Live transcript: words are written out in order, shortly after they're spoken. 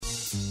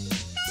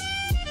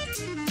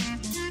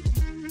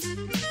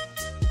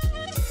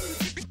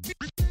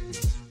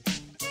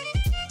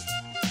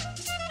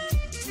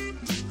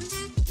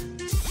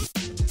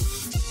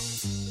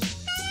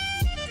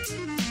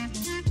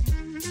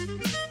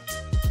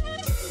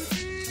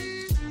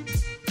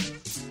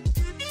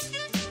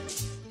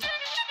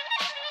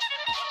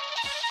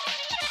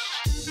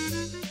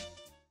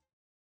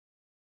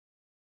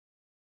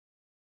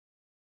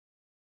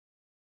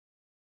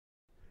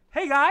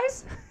Hey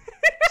guys!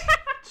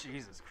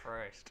 Jesus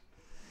Christ.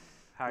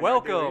 How y'all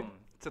Welcome doing?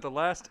 to the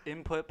Last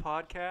Input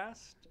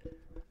Podcast.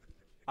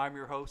 I'm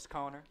your host,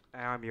 Connor.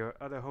 And I'm your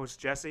other host,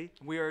 Jesse.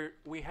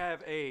 We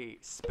have a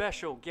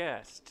special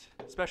guest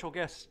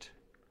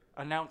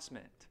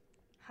announcement.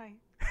 Hi.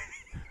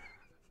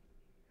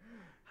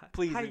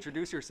 Please Hi.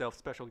 introduce yourself,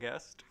 special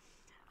guest.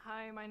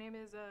 Hi, my name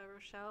is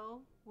Rochelle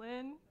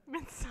Lynn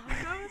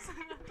Mitsakos.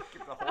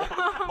 Give the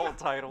whole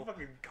title.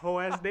 Fucking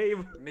co-ass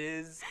name.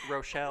 Ms.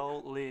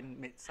 Rochelle Lynn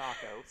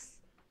Mitsakos.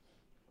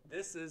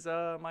 This is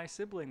my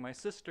sibling, my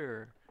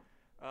sister,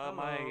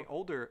 my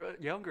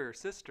younger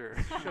sister.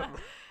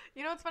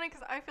 You know, it's funny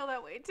because I feel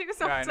that way too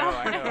Yeah, sometimes.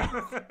 I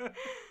know.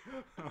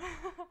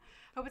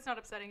 Hope it's not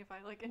upsetting if I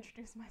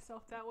introduce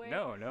myself that way.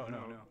 No.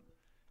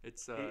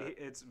 It's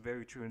It's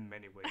very true in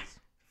many ways.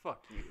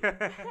 fuck you.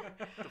 The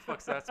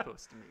fuck's that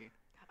supposed to mean?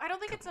 I don't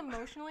think it's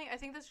emotionally. I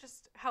think that's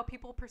just how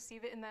people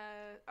perceive it in the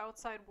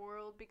outside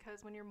world,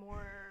 because when you're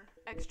more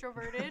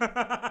extroverted,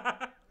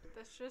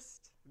 that's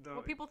just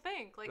what people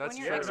think. Like That's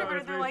when you're true. No, extroverted,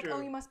 it's they're very like, true. "Oh,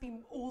 you must be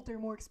older,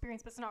 more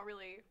experienced," but it's not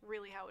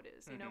really how it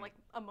is. You know, Mhm. like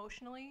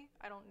emotionally,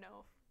 I don't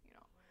know if,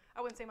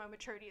 I wouldn't say my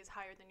maturity is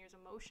higher than yours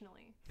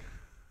emotionally. I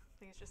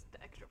think it's just the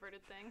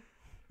extroverted thing.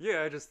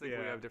 Yeah, I just think we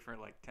Yeah. have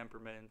different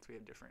temperaments. We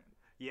have different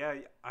Yeah,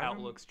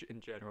 outlooks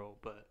in general,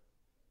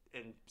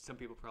 and some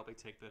people probably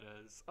take that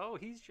as, oh,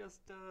 he's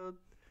just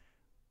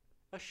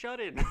a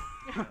shut-in.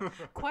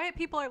 Quiet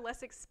people are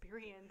less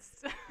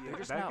experienced. They're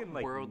just back not in,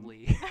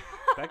 worldly.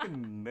 back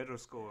in middle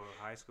school or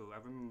high school, I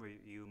remember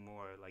you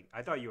more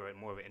I thought you were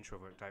more of an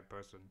introvert type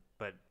person.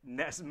 But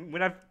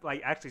when I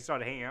actually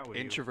started hanging out with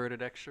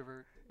Introverted,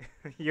 extrovert.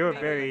 you, you're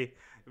Maybe. very,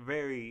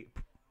 very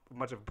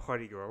much of a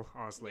party girl,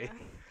 honestly.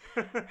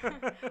 Well,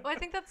 I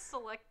think that's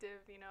selective,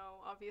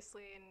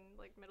 obviously in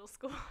middle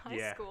school, high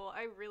Yeah. school,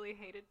 I really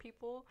hated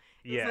people.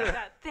 It Yeah. was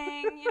that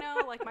thing,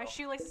 my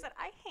shoelaces said,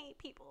 I hate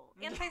people.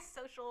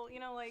 Antisocial,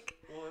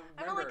 Well,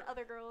 I don't like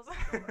other girls.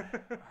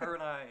 her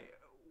and I,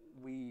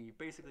 we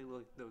basically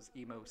looked those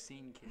emo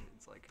scene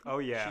kids. Oh,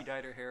 yeah. She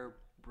dyed her hair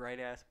bright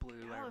ass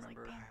blue. I I was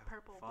remember. pink,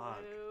 purple, Fuck.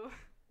 blue.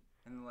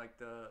 And then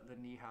the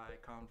knee high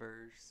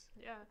Converse.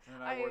 Yeah. And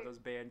then I wore those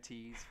band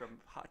tees from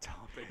Hot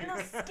Topic. And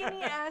those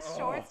skinny ass Oh.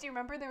 shorts. Do you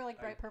remember? They were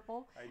bright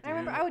purple. I And I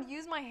remember do. I would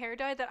use my hair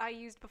dye that I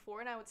used before,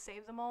 and I would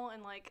save them all.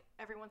 And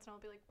every once in a while,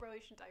 I'd be like, "Bro,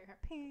 you should dye your hair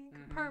pink,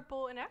 Mhm.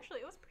 purple." And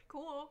actually, it was pretty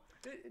cool.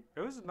 It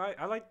was nice.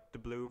 I liked the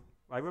blue.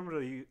 I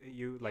remember you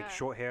Yeah.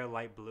 short hair,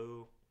 light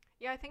blue.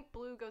 Yeah, I think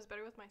blue goes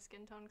better with my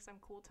skin tone because I'm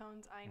cool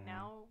tones. I Mhm.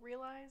 now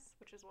realize,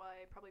 which is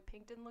why probably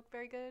pink didn't look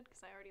very good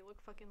because I already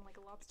look fucking like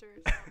a lobster.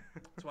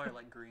 That's why I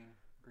like green.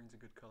 Green's a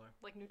good color.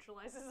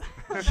 Neutralizes.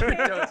 It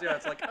does, yeah.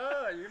 It's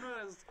you're not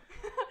as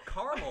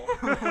caramel.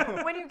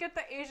 When you get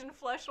the Asian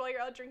flush while you're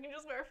out drinking,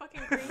 just wear a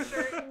fucking green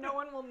shirt. No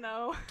one will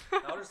know.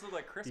 I'll just look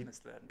like Christmas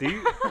then. Do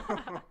you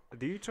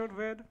do you turn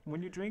red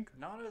when you drink?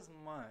 Not as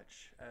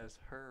much as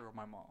her or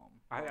my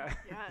mom. Yeah,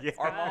 Yeah. it's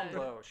Our mom, bad.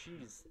 though,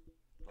 she's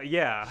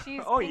Yeah.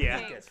 She's Oh pink yeah.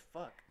 pink. as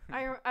fuck.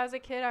 As a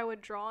kid, I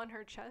would draw on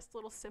her chest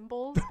little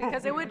symbols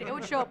because it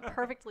would show up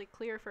perfectly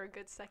clear for a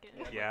good second.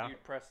 Yeah.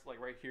 You'd press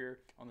right here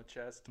on the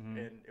chest, Mhm.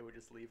 and it would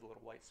just leave a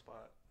little white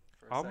spot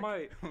for a All second. my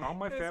It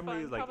was family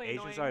fun, is probably Asian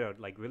annoying. side are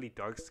really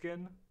dark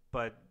skin,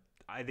 but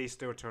they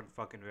still turn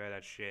fucking red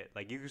as shit.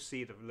 You can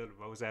see the little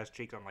rose ass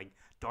cheeks on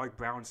dark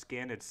brown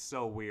skin. It's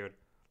so weird.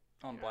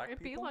 On black It'd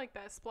people? be like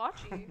that,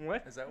 splotchy.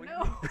 What? Is that what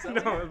No. you is that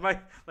what No,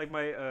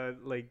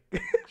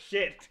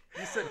 shit.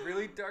 you said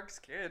really dark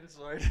skin,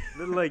 so I...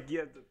 Little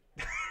yeah,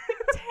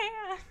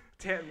 Tan.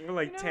 tan, more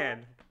like You know,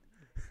 tan.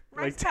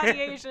 Rice tan. patty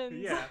Asians.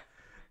 Yeah,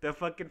 the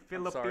fucking I'm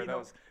Filipino. sorry,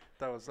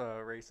 that was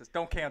racist.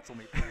 Don't cancel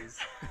me, please.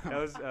 That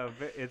was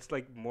it's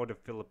more the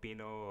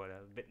Filipino or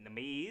the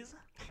Vietnamese.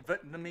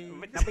 Vietnamese.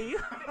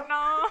 Vietnamese.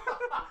 No.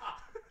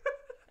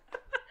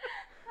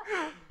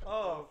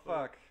 Oh,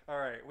 fuck. All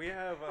right, we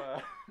have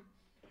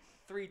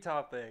 3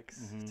 topics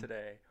Mhm.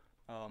 today.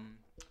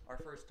 Our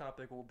first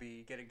topic will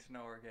be getting to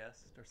know our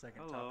guest. Our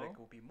second Hello. topic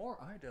will be more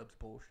iDubbbz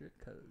bullshit,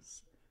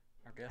 because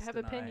our guest have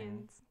and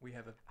opinions. we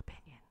have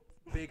Opinions.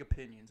 big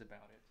opinions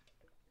about it.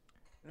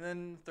 And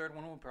then the third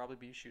one will probably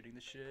be shooting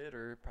the shit,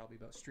 or probably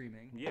about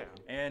streaming. Yeah.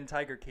 And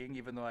Tiger King,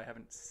 even though I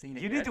haven't seen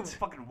it You yet. need to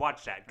fucking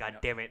watch that. I God know.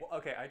 damn it. Well,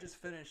 okay, I just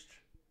finished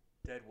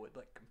Deadwood,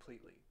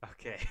 completely.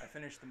 Okay. I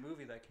finished the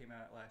movie that came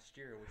out last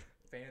year, which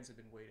fans have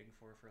been waiting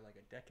for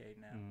a decade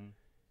now. Mhm.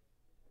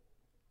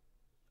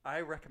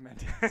 I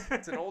recommend it.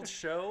 It's an old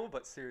show,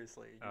 but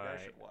seriously, you guys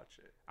Alright. should watch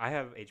it. I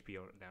have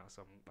HBO now,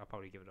 so I'll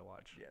probably give it a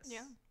watch. Yes.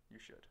 Yeah. You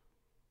should.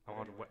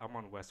 I'm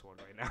on Westworld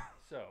right now.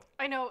 So,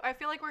 I know. I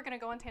feel like we're gonna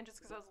go on tangents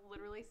because I was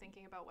literally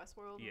thinking about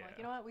Westworld. Yeah. I'm like,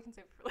 you know what? We can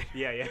save it for later.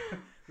 Yeah.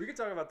 we could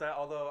talk about that,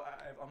 although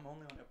I'm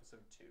only on episode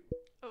 2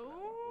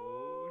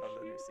 Oh. of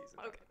the new season.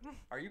 Okay.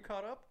 Are you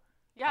caught up?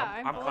 Yeah,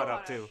 I'm fully caught up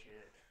caught too.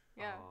 Shit.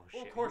 Yeah. Oh, Well,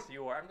 shit. of course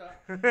you are. I'm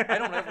not. I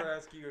don't ever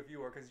ask you if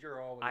you are, because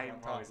you're always I on am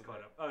top always of caught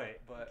it. up. Okay.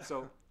 But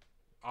So,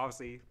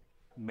 obviously,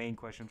 main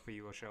question for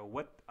you, Rochelle.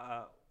 What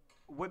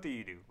do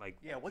you do?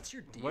 yeah, what's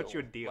your deal? What's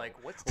your deal?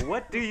 Like, what's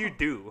What do you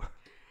do?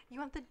 You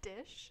want the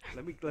dish?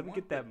 Let me want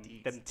get the them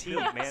deets. tea,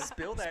 man.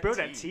 Spill that Spill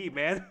that tea. tea,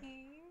 man.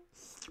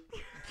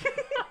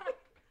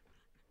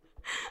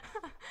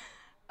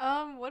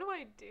 What do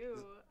I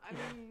do? I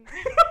mean,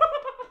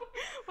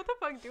 what the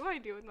fuck do I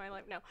do with my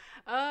life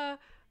now?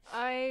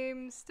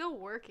 I'm still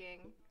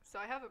working, so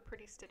I have a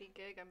pretty steady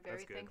gig. I'm very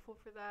That's good. thankful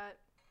for that.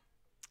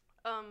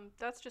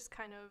 That's just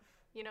kind of,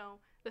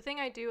 the thing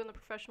I do on the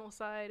professional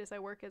side is I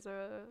work as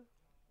a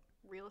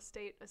real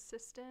estate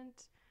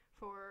assistant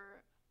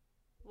for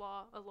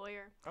a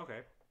lawyer. Okay.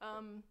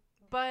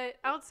 But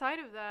outside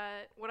of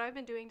that, what I've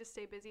been doing to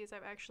stay busy is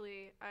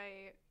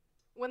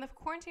when the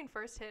quarantine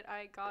first hit,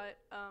 I got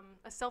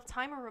a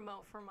self-timer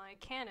remote for my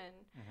Canon.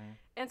 Mm-hmm.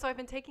 And so I've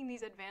been taking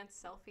these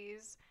advanced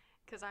selfies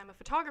because I'm a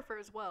photographer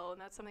as well, and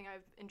that's something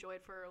I've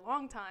enjoyed for a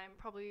long time,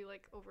 probably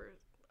like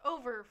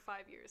over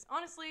 5 years.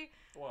 Honestly,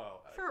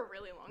 Wow. for a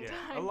really long Yeah,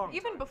 time. a long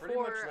Even time. Pretty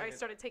much before like I a-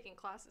 started taking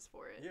classes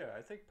for it. Yeah,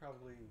 I think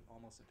probably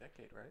almost a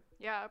decade, right?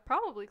 Yeah,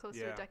 probably close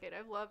to Yeah. a decade.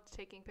 I've loved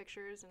taking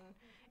pictures, and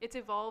it's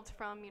evolved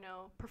from,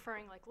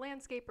 preferring like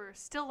landscape or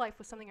still life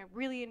was something I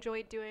really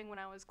enjoyed doing when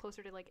I was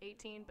closer to like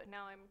 18, but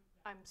now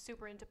I'm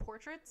super into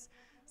portraits.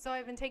 So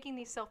I've been taking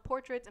these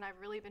self-portraits, and I've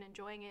really been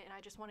enjoying it, and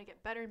I just want to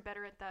get better and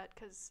better at that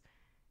because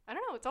I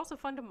don't know, it's also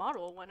fun to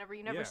model whenever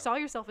you never Yeah. saw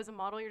yourself as a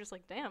model. You're just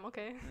like, damn,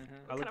 okay.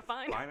 I Kind look of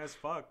fine. fine as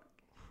fuck.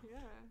 Yeah.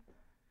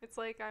 It's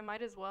like I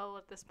might as well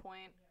at this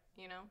point,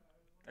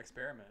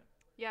 Experiment.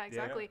 Yeah,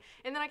 exactly.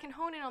 And then I can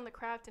hone in on the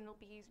craft, and it'll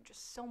be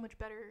just so much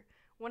better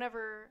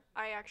whenever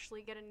I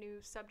actually get a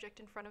new subject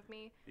in front of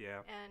me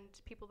Yeah. and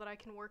people that I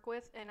can work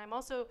with. And I'm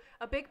also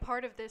a big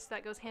part of this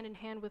that goes hand in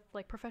hand with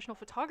like professional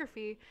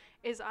photography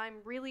is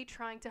I'm really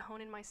trying to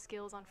hone in my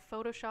skills on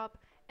Photoshop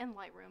and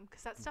Lightroom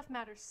because that stuff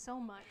matters so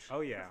much.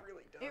 Oh yeah. It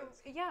really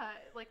does. Yeah,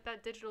 like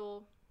that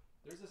digital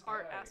There's this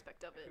art guy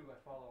aspect of it. who I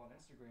follow on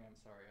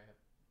Instagram. Sorry, I have.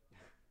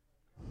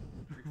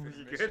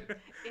 You good?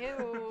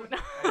 Ew.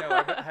 I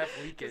know, I have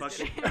leakage. Just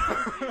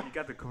Fuck. kidding. You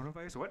got the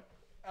coronavirus? What?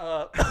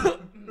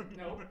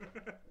 No.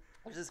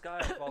 There's this guy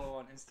I follow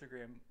on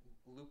Instagram,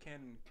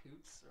 Lucan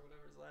Coots, or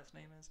whatever his last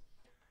name is.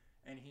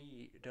 And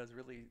he does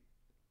really,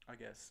 I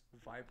guess,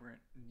 vibrant,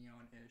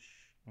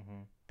 neon-ish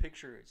Mm-hmm.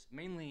 pictures,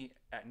 mainly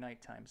at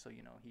nighttime. So,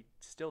 he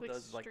still Like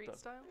does like street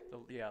style?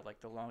 like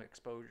the long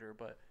exposure.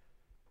 But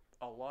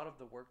a lot of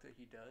the work that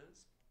he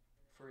does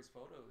for his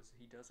photos,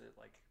 he does it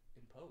like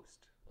in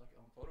post, like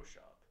on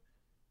Photoshop.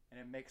 And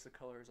it makes the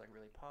colors like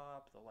really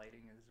pop. The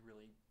lighting is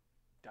really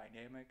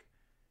dynamic.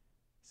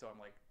 So I'm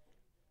like,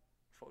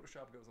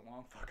 Photoshop goes a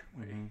long fucking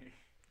way. Mhm.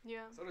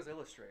 Yeah. So does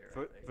Illustrator. I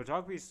think.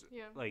 Photography's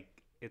Yeah.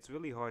 like it's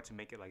really hard to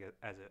make it like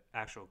as an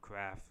actual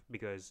craft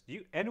because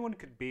anyone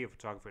could be a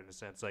photographer in a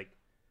sense. Like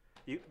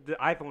the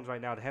iPhones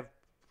right now they have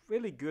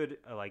really good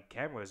like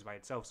cameras by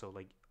itself, so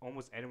like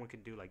almost anyone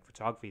can do like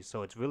photography.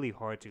 So it's really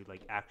hard to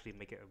like actually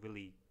make it a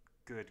really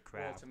good Well,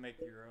 craft. to make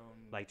your own,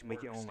 Like, to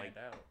make your work own, stand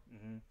like- out.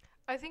 Mm-hmm.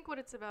 I think what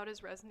it's about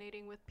is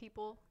resonating with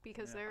people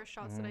because Yeah. there are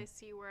shots that Mhm. I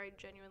see where I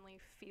genuinely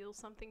feel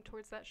something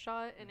towards that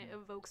shot and Mhm. it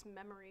evokes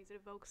memories. It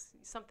evokes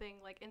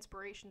something like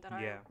inspiration that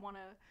Yeah. I want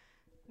to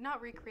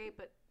not recreate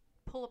but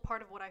pull a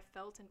part of what I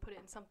felt and put it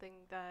in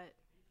something that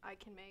I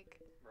can make.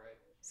 Right.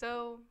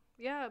 So,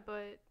 yeah,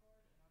 but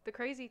the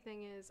crazy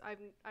thing is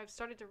I've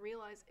started to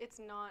realize it's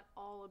not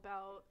all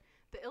about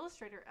the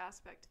Illustrator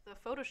aspect, the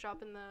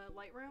Photoshop and the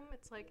Lightroom.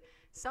 It's like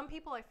some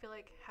people I feel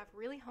like have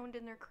really honed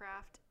in their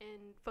craft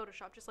in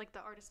Photoshop, just like the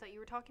artist that you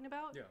were talking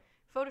about. Yeah.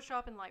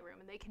 Photoshop and Lightroom,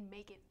 and they can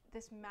make it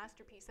this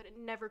masterpiece that it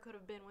never could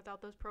have been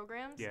without those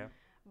programs. Yeah.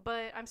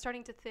 But I'm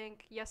starting to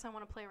think, yes, I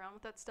want to play around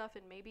with that stuff,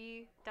 and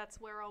maybe that's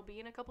where I'll be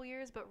in a couple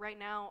years. But right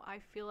now, I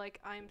feel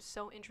like I'm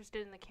so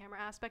interested in the camera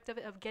aspect of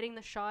it, of getting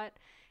the shot,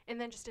 and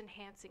then just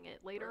enhancing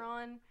it later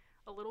on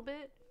a little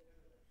bit.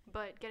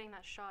 But getting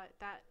that shot,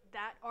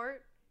 that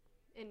art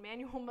in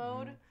manual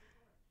mode,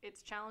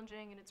 it's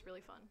challenging and it's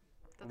really fun.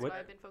 That's what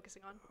I've been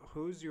focusing on.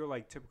 Who's your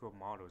like typical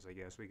models? I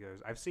guess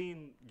because I've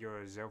seen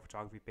your Zero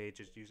photography page.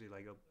 It's usually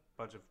like a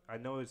bunch of. I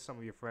know it's some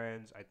of your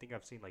friends. I think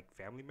I've seen like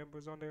family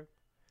members on there.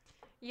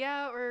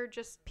 Yeah, or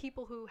just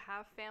people who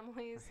have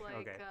families, like,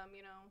 Okay.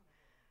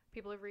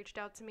 People have reached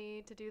out to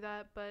me to do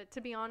that. But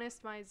to be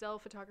honest, my Zell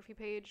photography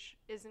page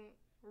isn't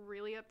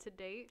really up to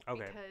date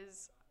Okay.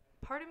 because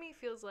part of me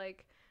feels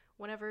like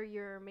whenever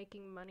you're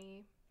making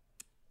money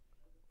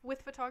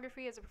with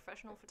photography as a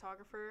professional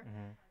photographer,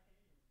 Mm-hmm.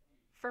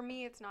 for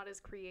me, it's not as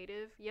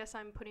creative. Yes,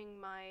 I'm putting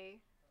my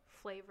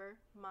flavor,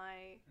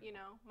 my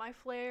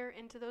flair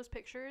into those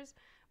pictures,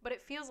 but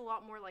it feels a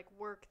lot more like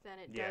work than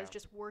it Yeah. does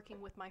just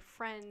working with my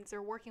friends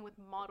or working with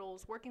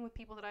models, working with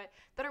people that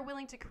are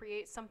willing to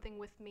create something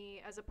with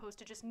me as opposed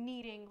to just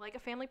needing like a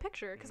family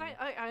picture. Because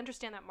I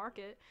understand that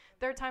market.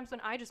 There are times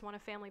when I just want a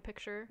family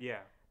picture, Yeah.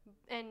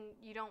 and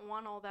you don't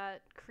want all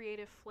that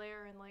creative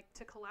flair and like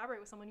to collaborate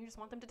with someone. You just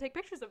want them to take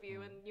pictures of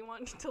you, and you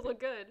want to look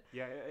good.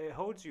 Yeah. It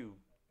holds you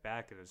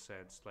back in a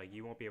sense. Like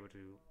you won't be able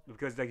to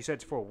because like you said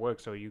it's for work,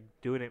 so you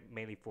doing it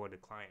mainly for the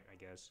client, I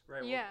guess.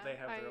 Right. Yeah, Well, they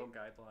have their I- own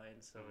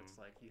guidelines, so it's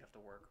like you have to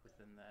work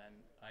within that.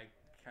 And I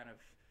kind of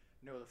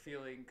know the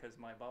feeling because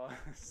my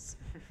boss,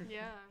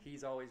 Yeah.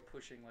 he's always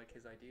pushing like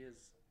his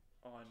ideas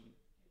on,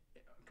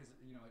 because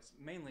it's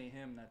mainly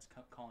him that's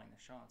calling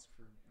the shots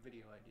for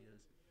video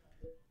ideas,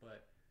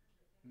 but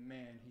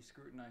man, he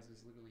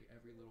scrutinizes literally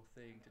every little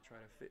thing to try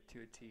to fit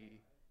to a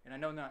T. And I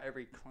know not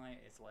every client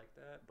is like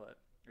that, but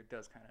it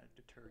does kind of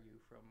deter you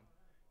from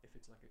if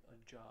it's like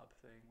a job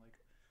thing, like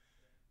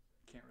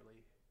can't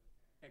really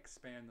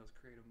expand those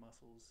creative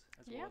muscles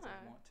as well as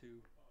I want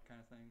to, kind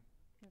of thing.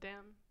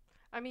 Damn.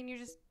 I mean,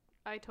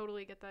 I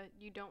totally get that.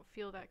 You don't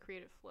feel that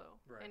creative flow.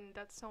 Right. And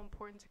that's so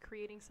important to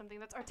creating something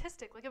that's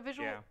artistic, like a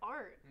visual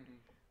art. Mm-hmm.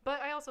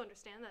 But I also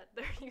understand that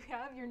there you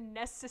have your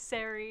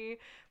necessary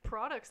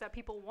products that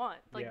people want.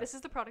 Like, this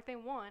is the product they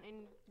want,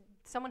 and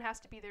someone has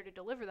to be there to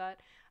deliver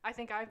that. I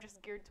think I've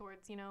just geared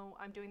towards,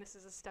 I'm doing this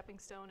as a stepping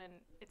stone, and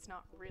it's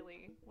not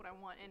really what I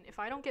want. And if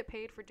I don't get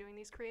paid for doing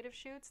these creative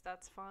shoots,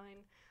 that's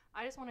fine.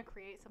 I just want to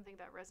create something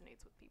that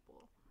resonates with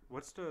people.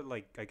 What's the,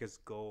 like, I guess,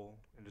 goal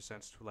in the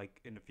sense to, like,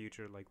 in the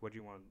future, like, what do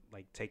you want to,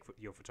 like, take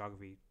your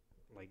photography,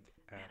 like,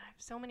 Man, I have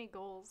so many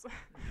goals.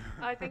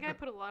 I think I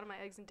put a lot of my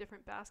eggs in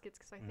different baskets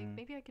because I think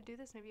maybe I could do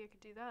this, maybe I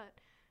could do that.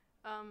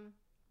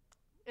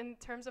 In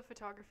terms of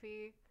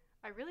photography,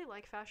 I really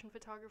like fashion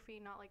photography,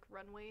 not like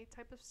runway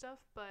type of stuff,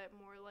 but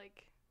more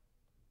like,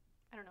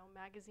 I don't know,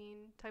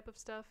 magazine type of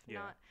stuff.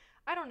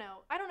 I don't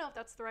know if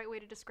that's the right way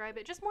to describe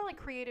it. Just more like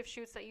creative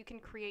shoots that you can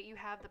create. You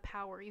have the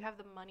power, you have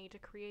the money to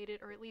create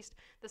it, or at least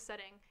the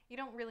setting. You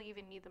don't really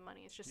even need the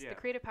money. It's just the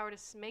creative power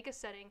to make a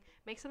setting,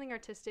 make something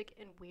artistic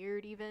and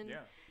weird even.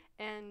 Yeah.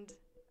 And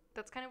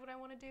that's kind of what I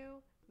want to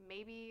do.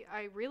 Maybe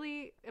I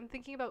really am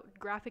thinking about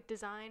graphic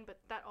design, but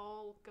that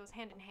all goes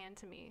hand in hand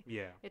to me.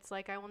 Yeah. It's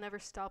like I will never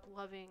stop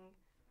loving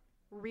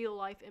real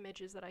life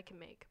images that I can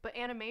make. But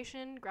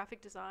animation,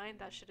 graphic design,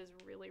 that shit is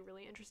really,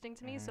 really interesting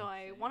to me. So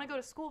I want to go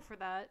to school for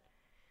that.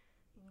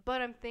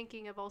 But I'm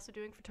thinking of also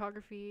doing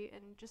photography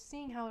and just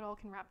seeing how it all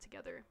can wrap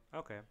together.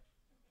 Okay.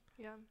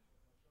 Yeah.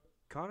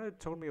 Connor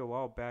told me a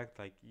while back,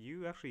 like,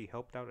 you actually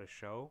helped out a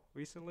show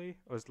recently?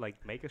 Or was,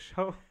 like, make a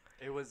show?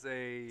 It was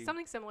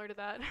something similar to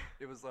that.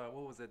 It was, what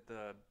was it,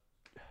 the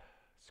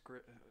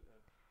script,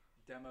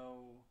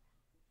 demo?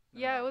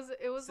 Yeah, it was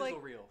sizzle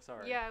like reel.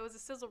 Sorry. Yeah, it was a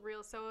sizzle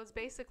reel. So it was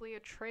basically a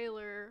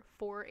trailer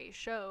for a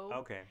show.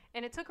 Okay.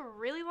 And it took a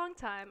really long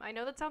time. I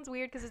know that sounds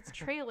weird because it's a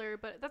trailer,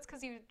 but that's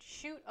because you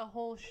shoot a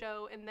whole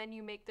show and then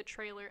you make the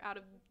trailer out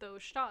of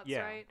those shots,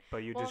 right?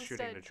 But you're just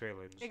shooting the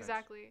trailer.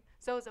 Exactly.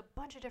 So it was a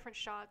bunch of different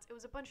shots. It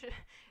was a bunch of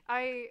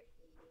I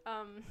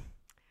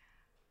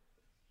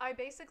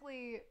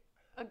basically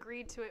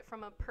agreed to it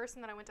from a person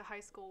that I went to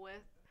high school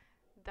with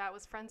that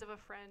was friends of a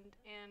friend,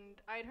 and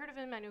I had heard of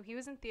him. I knew he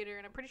was in theater,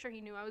 and I'm pretty sure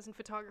he knew I was in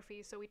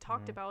photography, so we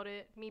talked about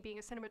it, me being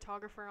a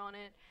cinematographer on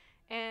it,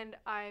 and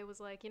I was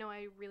like,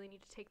 I really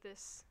need to take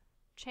this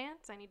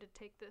chance. I need to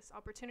take this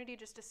opportunity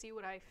just to see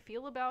what I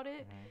feel about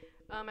it.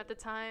 At the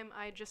time,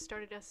 I just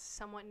started a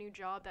somewhat new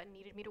job that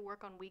needed me to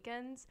work on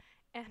weekends,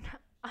 and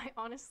I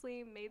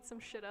honestly made some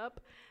shit up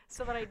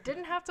so that I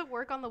didn't have to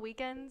work on the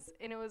weekends,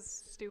 and it was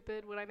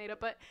stupid what I made up,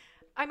 but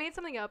I made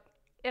something up.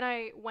 And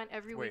I went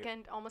every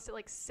weekend almost at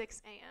like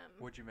 6 a.m.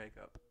 What'd you make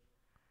up?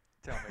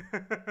 Tell me.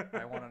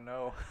 I want to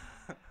know.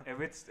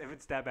 If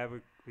it's that bad,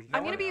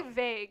 I'm going to be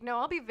vague. No,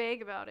 I'll be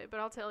vague about it,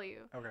 but I'll tell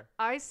you. Okay.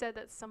 I said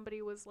that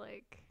somebody was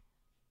like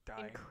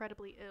dying.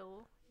 Incredibly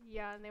ill.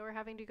 Yeah, and they were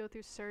having to go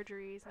through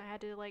surgeries, and I had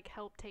to like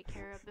help take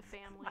care of the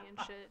family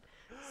and shit.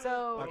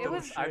 So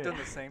I've done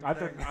the same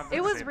thing.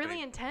 It was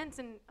really intense,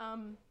 and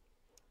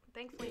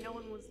thankfully no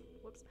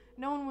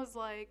one was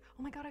like,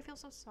 oh my god, I feel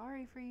so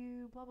sorry for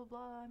you, blah blah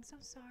blah, I'm so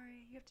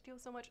sorry, you have to deal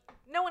with so much.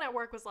 No one at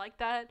work was like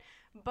that,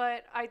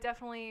 but I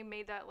definitely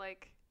made that,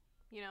 like,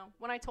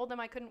 when I told them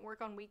I couldn't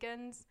work on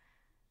weekends,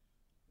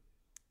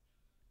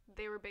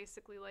 they were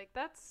basically like,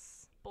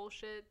 that's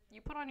bullshit,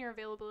 you put on your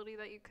availability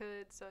that you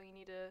could, so you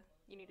need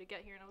to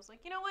get here. And I was like,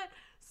 you know what,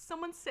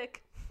 someone's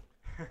sick.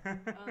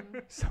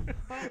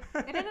 But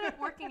it ended up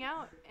working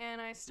out, and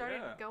I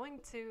started going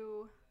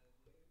to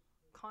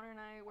Connor and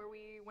I, where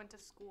we went to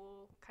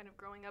school kind of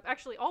growing up.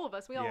 Actually, all of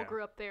us, we all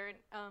grew up there in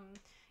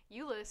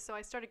Euless, so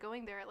I started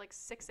going there at like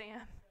 6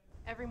 a.m.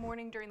 every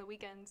morning during the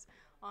weekends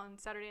on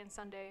Saturday and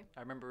Sunday. I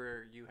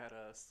remember you had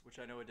us, which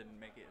I know it didn't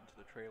make it into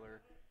the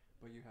trailer,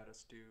 but you had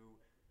us do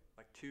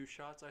like 2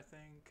 shots, I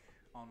think,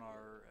 on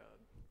our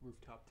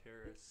rooftop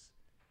terrace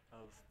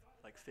of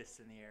like fists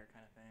in the air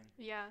kind of thing.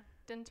 Yeah,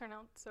 didn't turn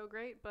out so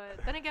great,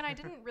 but then again, I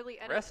didn't really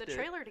edit the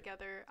trailer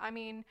together. I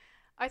mean,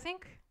 I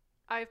think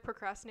I've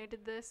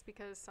procrastinated this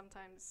because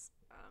sometimes,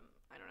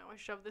 I don't know, I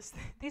shove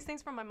these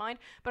things from my mind.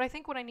 But I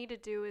think what I need to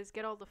do is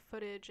get all the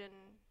footage and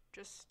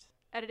just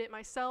edit it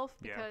myself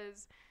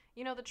because,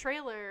 the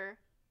trailer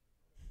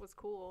was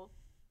cool.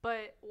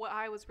 But what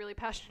I was really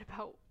passionate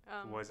about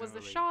was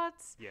the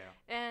shots. Yeah.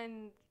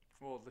 And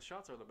well, the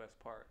shots are the best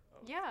part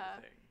of the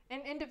thing.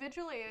 And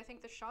individually, I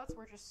think the shots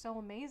were just so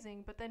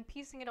amazing. But then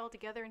piecing it all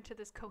together into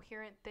this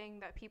coherent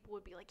thing that people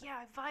would be like, yeah,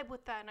 I vibe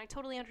with that. And I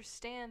totally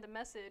understand the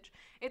message.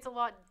 It's a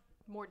lot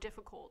more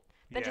difficult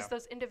than just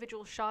those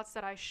individual shots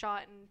that I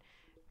shot and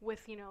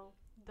with,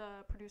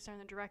 the producer and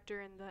the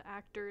director and the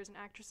actors and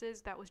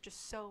actresses that was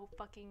just so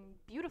fucking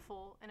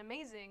beautiful and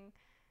amazing.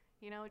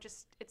 You know,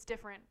 it's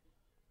different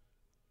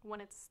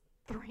when it's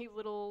 3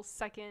 little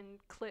second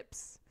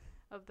clips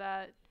of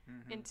that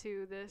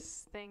into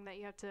this thing that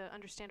you have to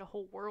understand a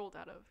whole world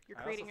out of. You're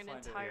I creating also an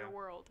find it, entire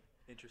world.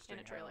 Interesting in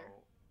a trailer.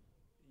 how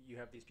you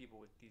have these people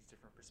with these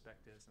different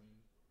perspectives, and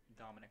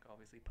Dominic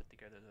obviously put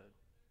together the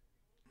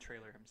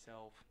trailer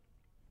himself.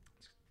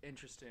 It's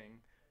interesting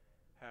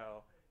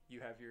how you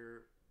have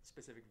your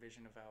specific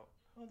vision about,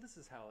 oh, this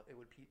is how it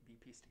would be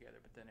pieced together,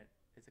 but then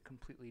it's a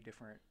completely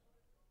different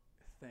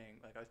thing,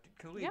 like a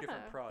completely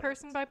different product.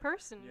 Person by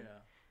person. Yeah.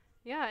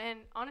 Yeah, and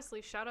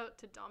honestly, shout out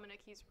to Dominic.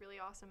 He's really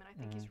awesome, and I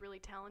think he's really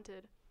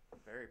talented.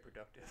 Very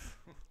productive.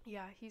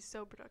 Yeah, he's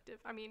so productive.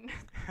 I mean,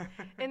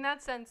 in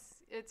that sense,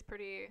 it's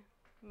pretty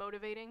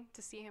motivating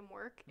to see him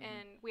work.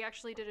 And we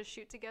actually did a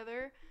shoot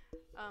together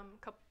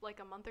like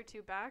a month or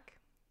 2 back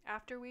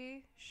after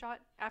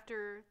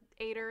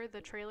Ader,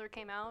 the trailer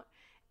came out.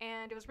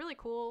 And it was really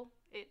cool.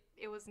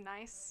 It was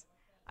nice.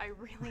 I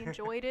really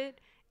enjoyed it.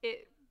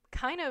 It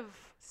kind of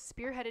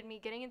spearheaded me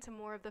getting into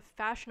more of the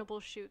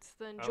fashionable shoots,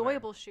 the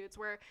enjoyable shoots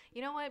where,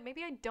 you know what,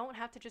 maybe I don't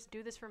have to just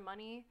do this for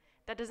money.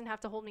 That doesn't have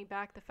to hold me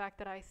back, the fact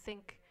that I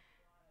think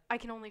I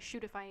can only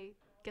shoot if I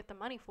get the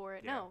money for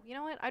it. No, you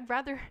know what, I'd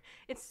rather,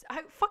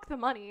 fuck the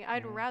money.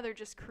 I'd rather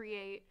just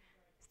create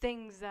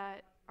things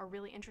that are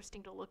really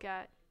interesting to look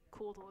at,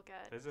 cool to look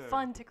at,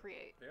 fun to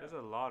create. There's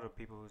a lot of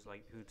people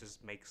who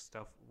just make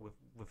stuff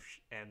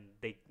and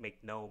they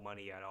make no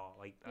money at all.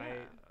 Like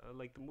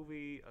like the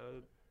movie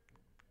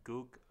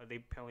Gook, they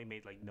apparently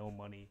made like no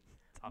money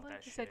off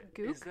that shit. Said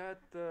Gook? Is that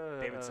the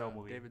David So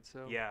movie? David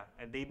So? Yeah,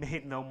 and they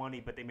made no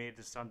money, but they made it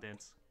to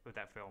Sundance with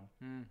that film.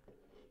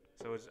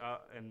 So it's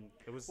and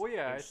it was well,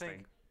 yeah, interesting.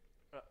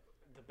 I think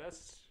the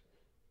best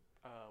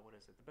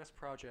the best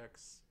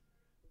projects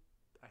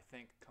I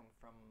think come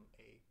from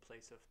a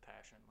place of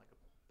passion, like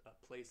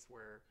a place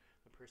where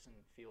the person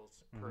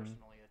feels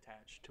personally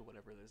attached to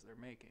whatever it is they're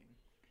making.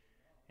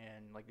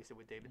 And like you said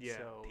with David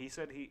So, he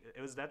said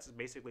that's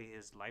basically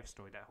his life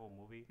story, that whole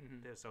movie.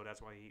 So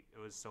that's why it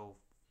was so,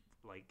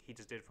 like, he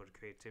just did it for the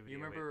creativity. You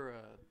remember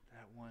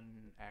that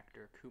one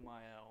actor,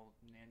 Kumail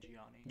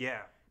Nanjiani?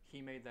 Yeah.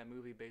 He made that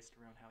movie based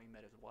around how he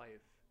met his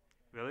wife.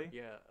 Really?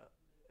 Yeah,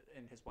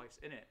 and his wife's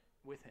in it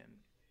with him.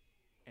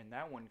 And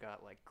that one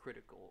got like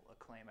critical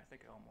acclaim. I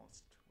think it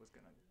almost was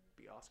going to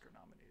be Oscar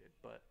nominated,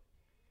 but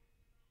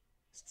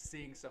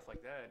seeing stuff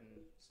like that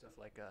and stuff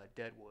like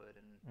Deadwood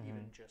and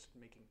even just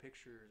making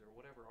pictures or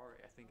whatever art,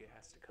 I think it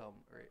has to come,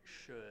 or it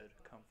should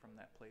come from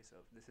that place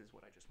of, this is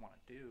what I just want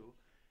to do,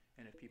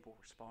 and if people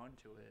respond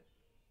to it,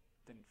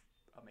 then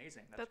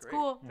amazing. That's great.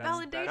 Cool. That's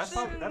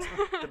Validation. that's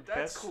the best.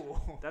 That's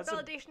cool. That's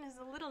Validation is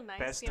a little nice.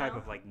 the best you type know?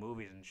 of like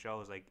movies and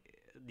shows. Like,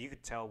 you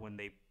could tell when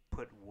they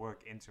put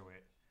work into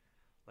it.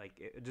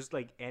 Like, just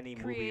like any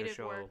movie or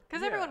show.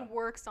 Because everyone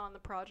works on the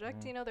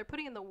project, you know, they're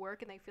putting in the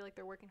work and they feel like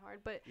they're working hard,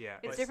 but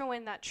it's different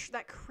when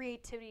that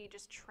creativity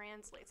just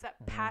translates,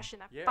 that passion,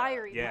 that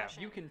fiery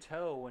passion. You can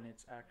tell when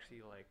it's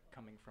actually like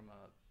coming from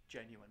a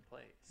genuine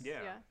place.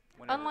 Yeah.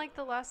 Unlike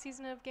the last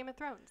season of Game of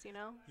Thrones, you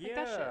know? Like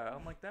that shit.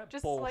 Unlike that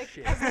just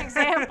bullshit. like as an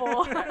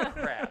example.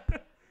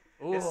 Crap.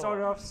 It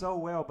started off so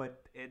well,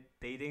 but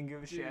they didn't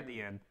give a shit at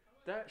the end.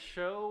 That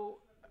show,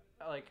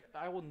 like,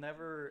 I will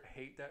never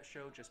hate that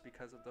show just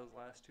because of those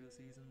last 2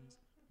 seasons,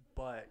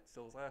 but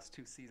those last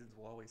 2 seasons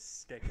will always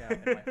stick out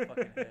in my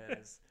fucking head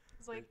as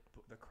like,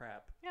 the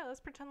crap. Yeah, let's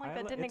pretend like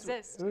that didn't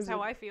exist. It was That's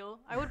how I feel.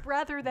 I would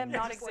rather them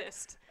not just like,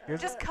 exist.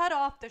 Just cut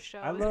off the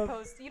show as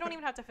opposed to, you don't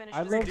even have to finish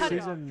it. Just cut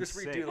it off. Just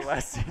redo the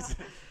last season.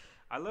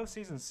 I love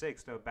season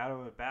 6, the Battle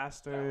of the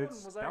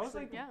Bastards. That was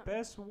like the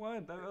best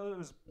one. That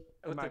was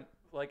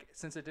like,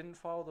 since it didn't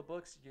follow the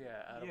books,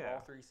 out of all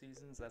 3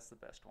 seasons, that's the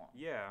best one.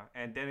 Yeah,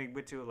 and then it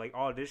went to like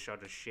all this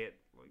other shit.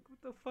 Like,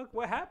 what the fuck?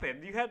 What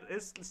happened?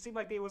 It seemed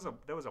like there was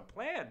a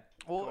plan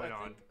going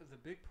on. I think the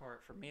big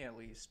part for me, at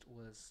least,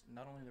 was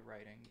not only the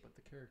writing but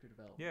the character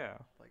development. Yeah,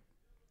 like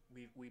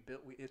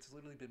it's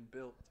literally been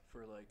built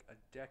for like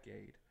a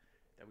decade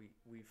that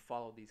we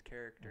followed these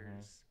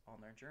characters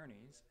on their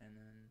journeys, and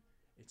then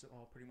it's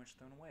all pretty much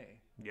thrown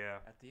away. Yeah,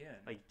 at the end,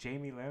 like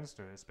Jaime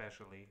Lannister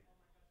especially.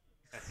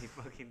 At the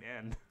fucking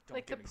end.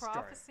 Like the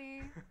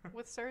prophecy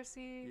with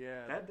Cersei.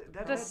 Yeah.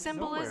 The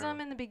symbolism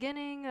in the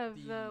beginning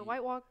of the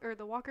Walkers.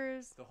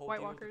 The whole White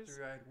deal Walkers. with the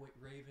three-eyed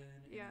Raven.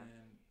 Yeah. And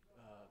then,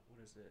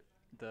 what is it?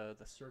 The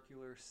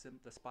circular,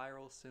 the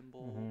spiral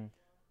symbol.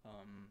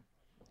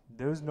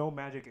 There's no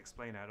magic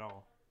explained at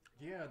all.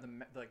 Yeah,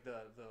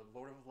 the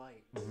Lord of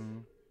Light.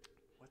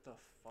 What the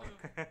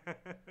fuck?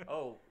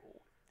 Oh,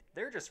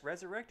 they're just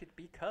resurrected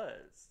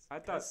because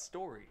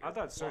story. I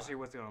thought Cersei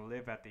was gonna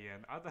live at the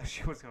end. I thought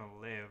she was gonna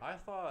live. I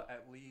thought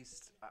at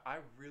least I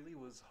really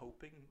was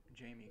hoping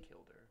Jaime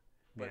killed her.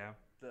 But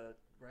the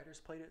writers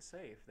played it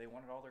safe. They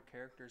wanted all their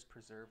characters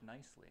preserved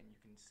nicely, and you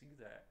can see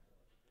that.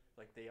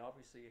 Like, they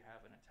obviously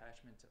have an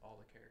attachment to all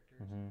the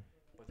characters,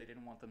 but they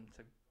didn't want them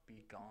to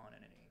be gone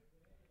in any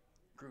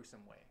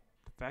gruesome way.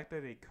 fact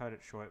that they cut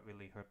it short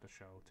really hurt the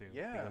show too.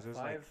 Yeah, because it was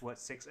like what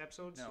 6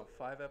 episodes? No,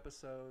 5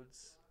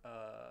 episodes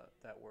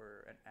that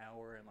were an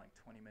hour and like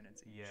 20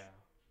 minutes each. Yeah.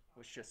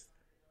 Was just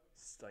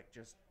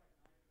just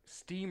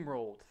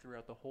steamrolled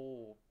throughout the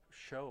whole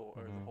show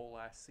or the whole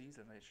last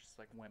season. It just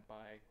like went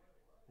by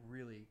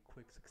really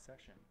quick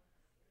succession.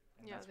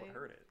 And Yeah, that's what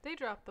hurt it. They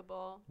dropped the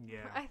ball.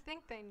 Yeah. I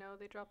think they know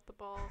they dropped the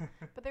ball,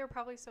 but they were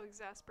probably so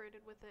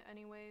exasperated with it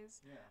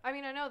anyways. Yeah. I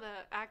mean, I know the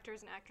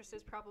actors and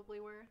actresses probably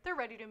were. They're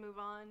ready to move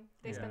on.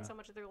 They Yeah. spent so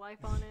much of their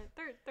life on it.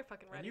 They're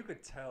fucking ready. And you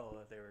could tell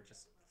that they were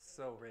just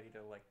so ready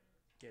to like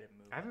get it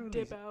moving. I haven't really,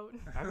 dip out.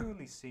 I haven't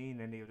really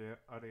seen any of the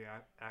other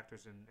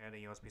actors in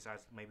anything else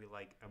besides maybe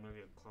like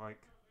Amelia Clark.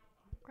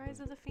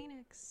 Rise of the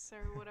Phoenix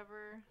or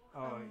whatever.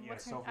 Oh yeah,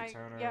 what's her- Sophie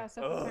Turner. Yeah,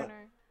 Sophie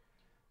Turner.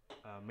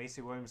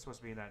 Macy Williams was supposed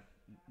to be in that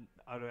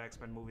other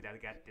X-Men movie that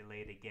got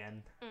delayed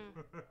again.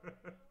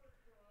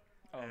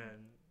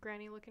 And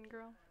Granny looking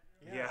girl.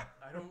 yeah.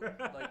 I don't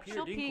like Peter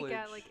She'll Dinklage. peak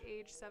at like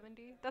age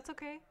 70. That's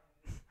okay.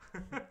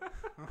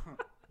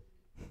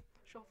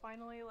 She'll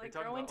finally like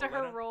talking grow about into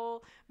her Olenna?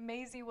 role.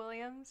 Maisie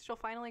Williams. She'll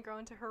finally grow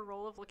into her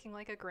role of looking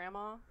like a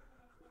grandma.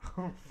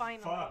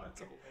 Finally. Fuck.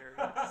 That's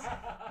hilarious.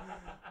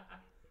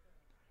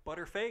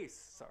 Butterface.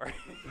 Sorry.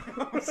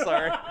 I'm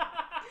sorry.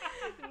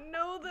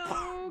 No,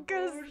 though,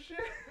 because she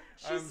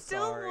I'm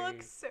still sorry.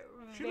 looks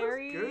She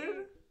very. looks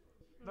good.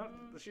 Not,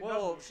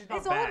 Well, she's not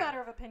It's all a bad.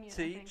 matter of opinion.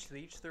 To I think.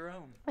 each their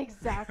own.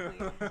 Exactly.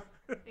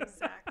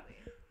 Exactly.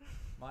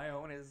 My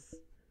own is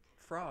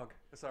frog.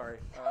 Sorry.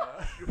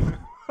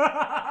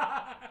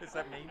 Is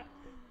that mean?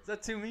 Is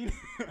that too mean?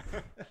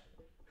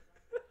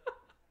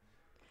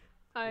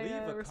 I Leave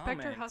a respect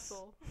her comment.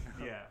 hustle.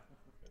 Yeah.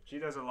 She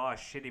does a lot of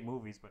shitty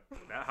movies, but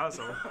that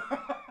hustle.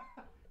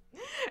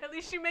 At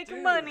least she makes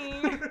Dude. money.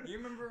 You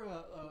remember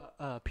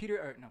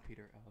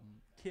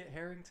Kit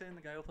Harington,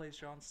 the guy who plays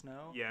Jon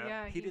Snow? Yeah.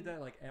 Yeah, He did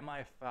that like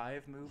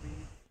MI5 movie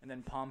and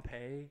then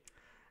Pompeii.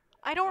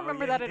 I don't Oh,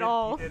 remember yeah, that he at did-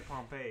 all. He did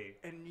Pompeii.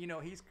 And you know,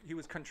 he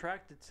was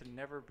contracted to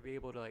never be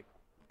able to like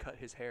cut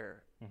his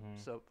hair. Mm-hmm.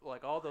 So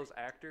like all those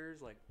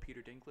actors, like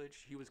Peter Dinklage,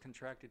 he was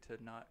contracted to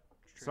not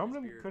trim Some of his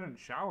them beard. couldn't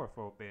shower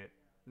for a bit.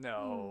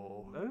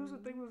 No. That was the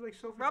thing with like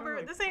Sophie Robert,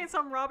 Turner. this ain't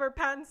some Robert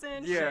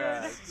Pattinson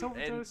Yeah. shit.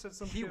 Sophie Turner And said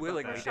some he shit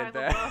willingly about Shia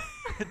that.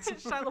 did that.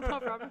 LaBeouf. Shia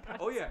LaBeouf, Robert Pattinson.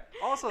 Oh yeah.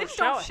 Also They just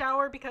don't shout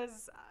shower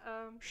because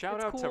shout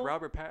it's out to cool.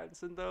 Robert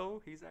Pattinson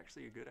though. He's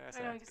actually a good ass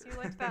I know, actor. because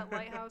you liked that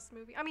Lighthouse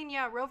movie. I mean,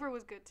 yeah, Rover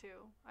was good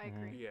too. I Mhm.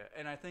 agree. Yeah,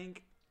 and I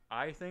think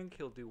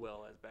he'll do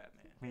well as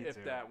Batman Me if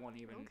too. that one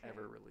even Okay.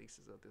 ever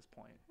releases at this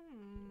point.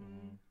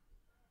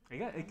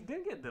 It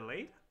didn't get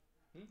delayed.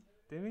 Hmm?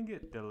 Didn't it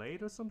get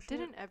delayed or some shit.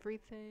 Didn't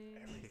everything.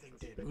 Everything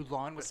did.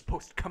 Mulan was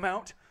supposed to come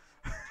out.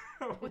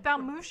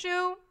 Without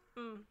Mushu,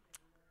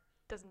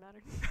 doesn't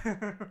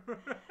matter.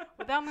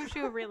 Without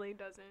Mushu, it really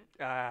doesn't.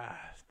 Ah,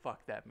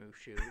 fuck that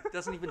Mushu. It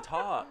doesn't even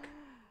talk.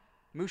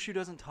 Mushu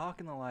doesn't talk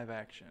in the live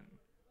action.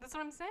 That's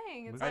what I'm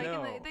saying. It's I like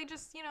know. they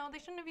just, they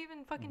shouldn't have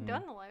even fucking Mhm.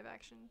 done the live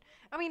action.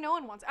 I mean, no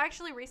one wants. I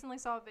actually recently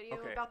saw a video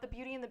Okay. about the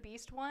Beauty and the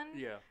Beast one,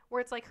 Yeah. where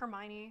it's like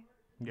Hermione,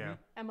 Yeah.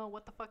 Emma,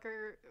 what the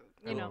fucker,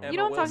 you Emma know, Wilson. you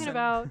know what I'm talking Wilson.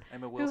 about.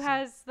 Emma Who Wilson.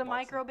 has the Watson.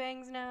 micro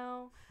bangs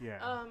now?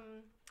 Yeah.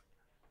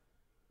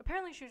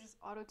 Apparently she was just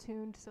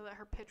auto-tuned so that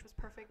her pitch was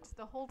perfect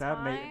the whole that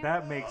time.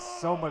 that makes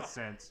so much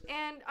sense.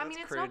 And I That's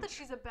mean, it's not that cringe.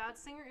 she's a bad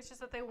singer. It's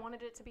just that they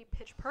wanted it to be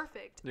pitch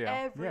perfect, Yeah.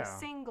 every Yeah.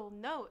 single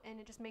note, and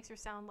it just makes her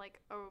sound like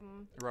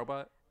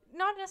Robot.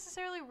 not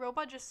necessarily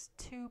robot, just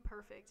too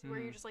perfect. Where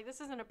you're Mhm. just like,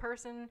 this isn't a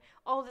person.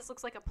 All of this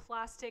looks like a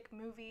plastic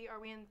movie. Are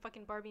we in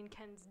fucking Barbie and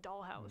Ken's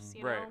dollhouse?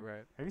 You know?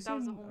 Right. Have you That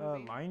was the seen whole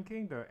movie. Lion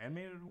King, the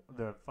animated,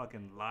 the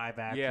fucking live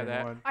action Yeah,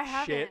 that- one? I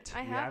haven't. Shit.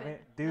 I You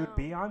haven't. Dude, no.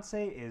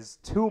 Beyonce is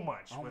too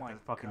much Oh with my the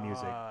fucking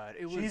music. God.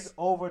 It She's was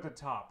over the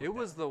top. it with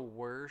was that. the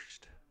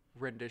worst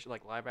rendition,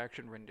 like live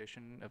action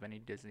rendition of any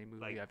Disney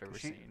movie I've ever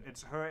seen.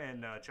 It's her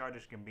and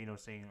Childish Gambino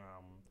singing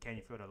 "Can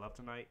You Feel the Love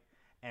Tonight,"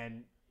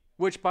 and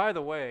Which, by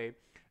the way,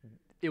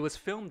 it was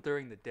filmed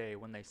during the day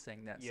when they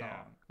sang that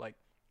Yeah. song. Like,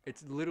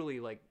 it's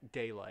literally like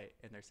daylight,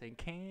 and they're saying,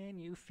 "Can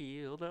you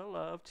feel the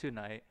love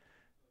tonight?"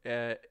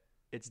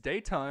 It's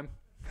daytime.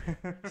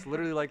 It's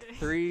literally like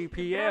 3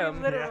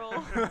 p.m. Very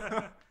literal.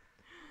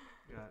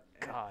 yeah,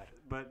 God.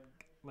 but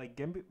like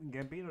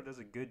Gambino does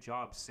a good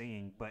job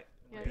singing, but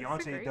Yeah, he's a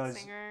Beyonce great does.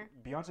 singer.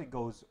 Beyonce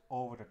goes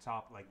over the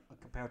top, like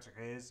compared to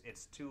his.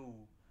 It's too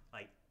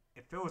like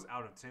it feels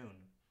out of tune.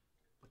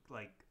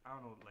 Like I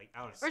don't know, like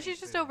out of. Or sync she's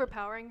just too.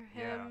 overpowering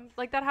him. Yeah.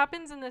 Like that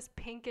happens in this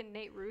Pink and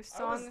Nate Roos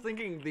I was song.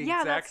 thinking the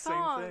Yeah, that exact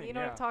song. same thing. You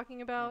know what I'm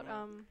talking about?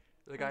 Mhm.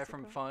 The guy what's it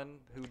from called? Fun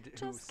who did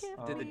Just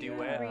give the me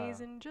duet. a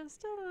reason,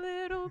 just a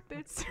little bit.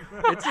 It's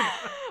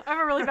I'm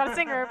a really bad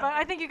singer, but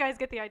I think you guys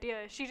get the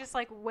idea. She just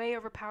like way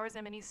overpowers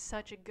him, and he's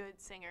such a good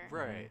singer.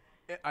 Right.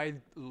 I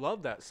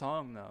love that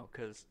song though,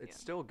 because it's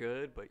Yeah. still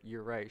good. But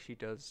you're right, she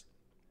does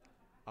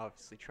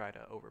obviously try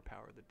to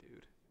overpower the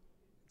dude.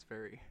 It's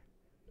very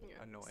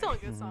Yeah. annoying. Still a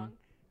good Mhm. song.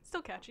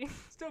 Still catchy.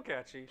 Still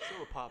catchy,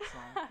 still a pop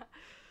song.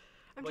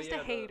 I'm But just yeah, a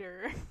the-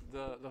 hater.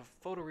 The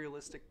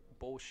photorealistic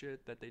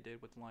bullshit that they did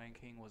with Lion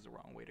King was the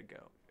wrong way to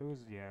go, It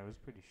was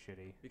pretty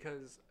shitty.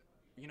 because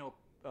you know,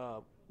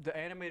 the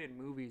animated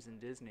movies in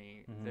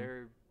Disney,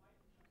 they're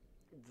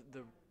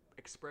the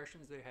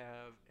expressions they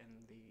have and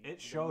It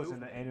the shows in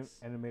the movements.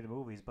 animated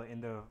movies, but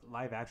in the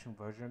live action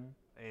version,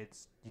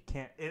 it's you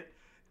can't.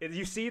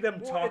 You see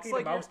them Well, talking, it's the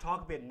like mouse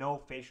talking, but no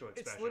facial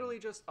expression. It's literally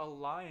just a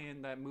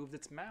lion that moves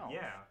its mouth.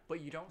 Yeah. But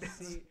you don't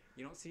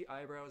see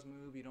eyebrows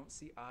move. You don't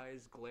see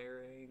eyes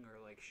glaring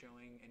or like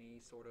showing any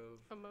sort of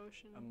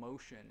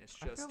emotion. It's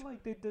I just. feel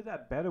like they did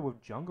that better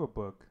with Jungle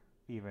Book.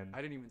 Even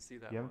I didn't even see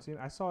that. you haven't one. seen?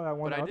 I saw that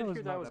one. But I thought did it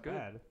hear not that was good.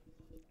 bad.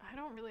 I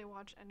don't really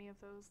watch any of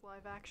those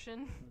live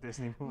action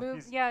Disney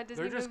movies. Yeah,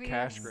 Disney They're just movies.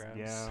 cash grabs.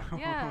 Yeah.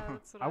 Yeah,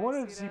 that's what I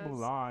wanted to it see as.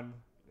 Mulan,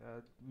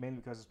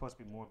 mainly because it's supposed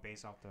to be more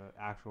based off the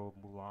actual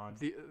Mulan.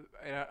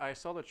 And I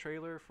saw the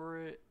trailer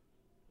for it.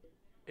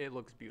 It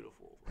looks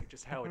beautiful. Like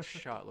just how it's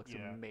shot looks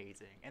Yeah.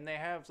 amazing. And they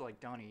have like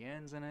Donnie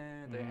Yen's in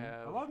it. They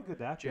have a lot of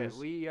good actors. Jet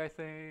Li, I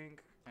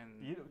think. And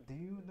Do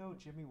you know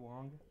Jimmy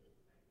Wong?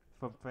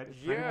 From Freddy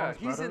yeah, Wong's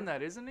he's brother? in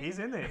that, isn't he? He's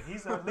in it.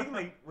 He's Ling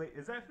Ling. Wait,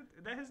 is that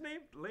his name?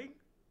 Ling?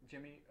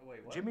 Jimmy.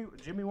 Wait, what?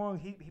 Jimmy Wong.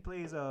 He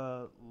plays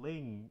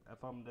Ling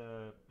from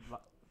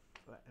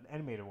an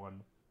animated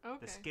one. Okay.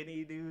 The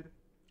skinny dude.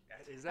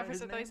 Is At that first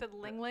his I thought name? you said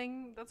Ling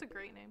Ling. That's a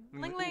great name.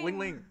 Ling Ling Ling.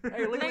 Ling.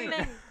 Hey, Ling Ling Ling.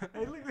 Ling.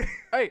 Hey, Ling Ling.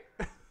 Hey.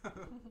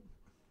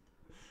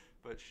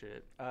 But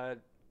shit. I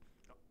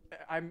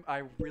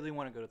really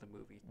want to go to the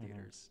movie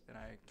theaters, and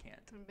I can't.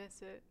 I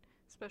miss it,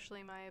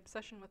 especially my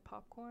obsession with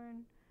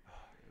popcorn.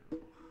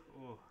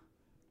 Ooh.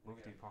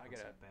 Movie theater I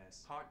popcorn's get the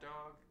best. Hot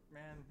dog,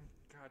 man.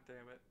 God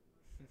damn it.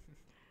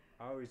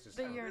 I always just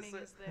The have yearning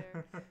it. is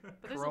there, but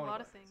there's a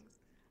lot of Coronavirus. things.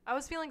 I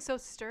was feeling so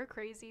stir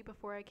crazy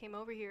before I came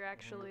over here.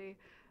 Actually,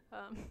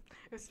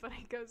 it was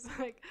funny because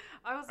like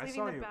I was I leaving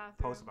saw the your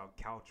bathroom. post about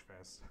Couch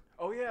Fest.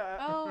 Oh yeah.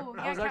 Oh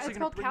I yeah, was actually it's gonna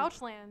called bring-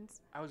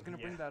 Couchlands. I was gonna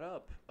bring Yeah. that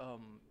up.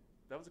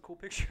 That was a cool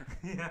picture.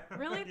 Yeah.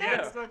 Really?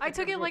 Yeah. Thanks. I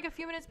took it like a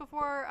few minutes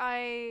before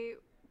I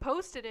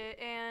posted it,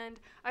 and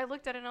I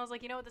looked at it and I was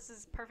like, you know what, this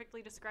is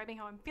perfectly describing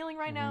how I'm feeling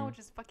right now, which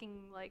is fucking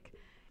like,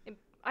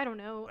 I don't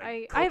know.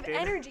 Like I have cooked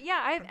in? energy. Yeah,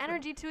 I have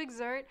energy to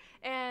exert,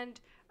 and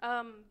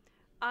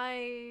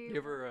I. You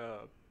ever,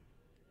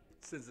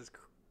 since this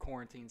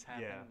quarantine's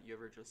happened, Yeah. you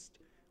ever just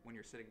when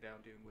you're sitting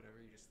down doing whatever,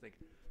 you just think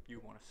you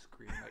want to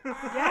scream like.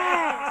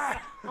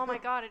 Yes. Oh my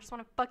god, I just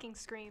want to fucking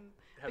scream.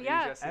 Have But you,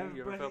 yeah. Jesse? You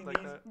ever felt Everybody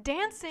like needs- that?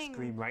 Dancing.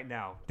 Scream right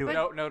now. Do But-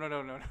 it. No.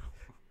 Don't. No.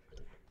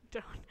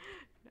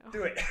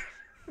 Do it.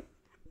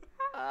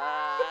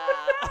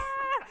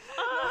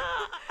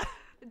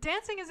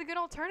 Dancing is a good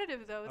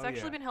alternative, though. It's Oh,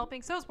 actually yeah. been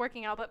helping. So is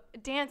working out, but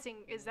dancing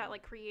is that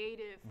like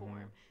creative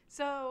form.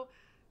 So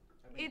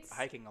it's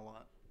hiking a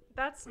lot.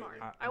 that's smart.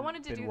 I I've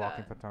wanted to been do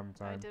walking that. from time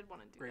to I time. did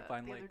want to do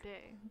Grapevine that the other Lake.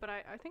 day, but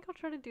I think I'll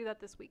try to do that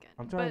this weekend.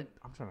 I'm But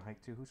trying to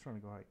hike too. Who's trying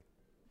to go hike?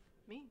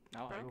 me,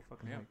 No, bro. Go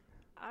fucking Yeah. hike.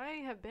 I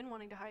have been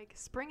wanting to hike.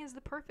 Spring is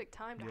the perfect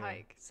time to Yeah.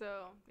 hike.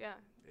 So yeah,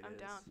 It I'm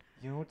is. down.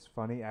 You know what's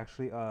funny?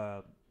 Actually,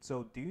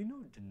 so do you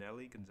know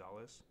Danelli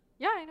Gonzalez?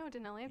 Yeah, I know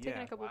Denali. I've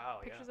taken Yeah. a couple Wow,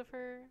 yeah. pictures of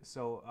her.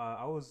 So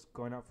I was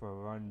going out for a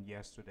run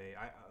yesterday.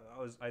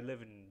 I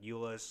live in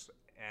Euless,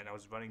 and I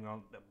was running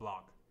around the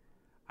block.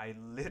 I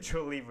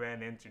literally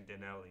ran into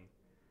Danelli,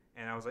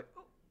 and I was like,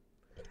 oh,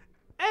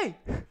 "Hey,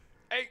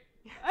 Hey.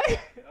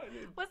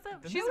 What's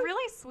up? Denali? She's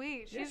really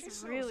sweet. Yeah, She's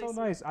so- really so sweet.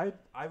 nice."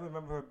 I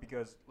remember her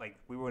because like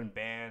we were in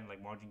band,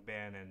 like marching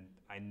band, and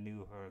I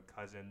knew her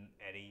cousin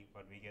Eddie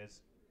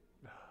Rodriguez.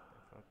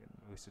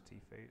 Fucking Rooster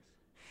Teeth face.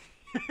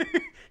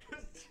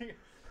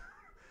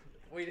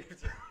 Wait.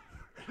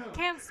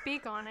 Can't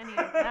speak on any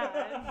of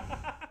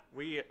that.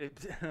 We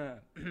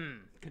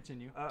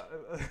continue.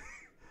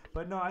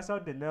 But no, I saw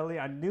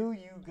Danelli. I knew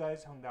you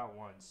guys hung out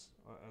once,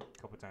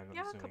 a couple times. I'm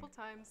Yeah, a assuming. couple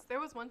times.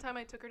 There was one time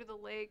I took her to the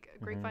lake,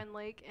 Grapevine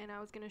Lake, and I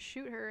was gonna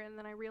shoot her, and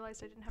then I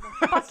realized I didn't have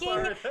a fucking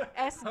I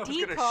was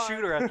SD gonna card.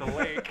 shoot her at the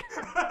lake.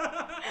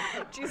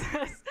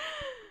 Jesus.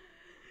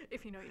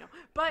 If you know, you know.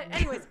 But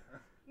anyways,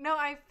 no,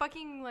 I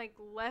fucking like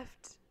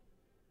left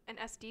an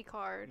SD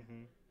card,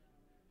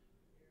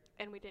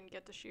 and we didn't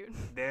get to shoot.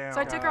 Damn. So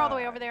I took her all the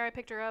way over there. I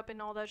picked her up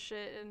and all that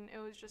shit, and it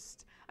was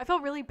just I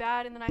felt really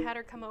bad. And then I had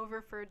her come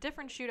over for a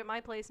different shoot at my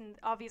place, and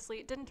obviously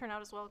it didn't turn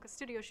out as well because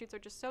studio shoots are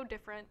just so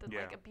different than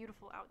like Yeah. a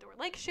beautiful outdoor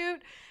lake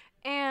shoot.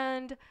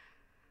 And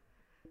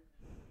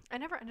I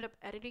never ended up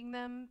editing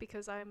them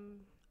because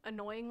I'm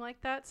annoying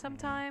like that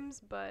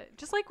sometimes. But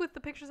just like with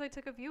the pictures I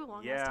took of you a long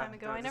ass Yeah, time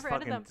ago, no, I just never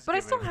edited fucking them. just But I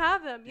give still it-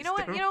 have them. You just know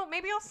what? do You it. know,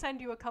 maybe I'll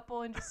send you a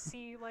couple and just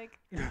see like,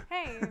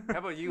 hey. How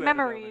about you?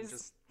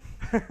 Memories.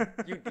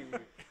 You do.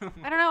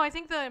 I don't know. I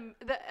think the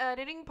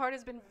editing part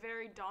has been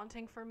very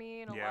daunting for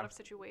me in a Yeah. lot of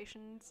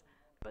situations,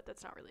 but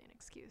that's not really an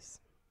excuse.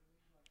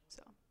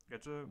 So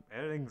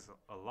Editing's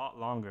a lot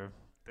longer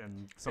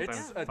than sometimes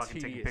It's a fucking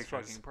taking tedious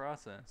pictures. fucking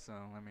process. So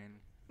I mean,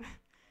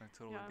 I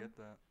totally Yeah. get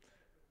that.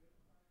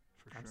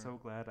 For I'm sure. so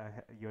glad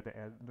you're the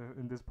editor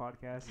in this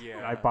podcast.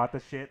 Yeah. I bought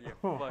the shit. Yeah,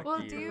 Oh. fuck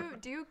well, you.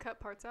 do you cut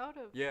parts out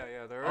of?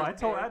 Yeah. There. Oh, are- I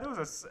told there- there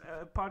was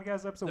a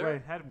podcast episode There- where I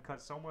had him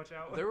cut so much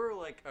out. There were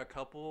like a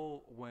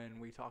couple when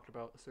we talked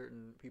about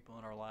certain people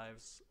in our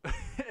lives,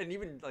 and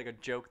even like a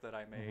joke that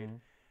I made, Mhm.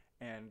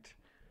 and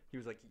He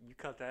was like, "You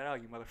cut that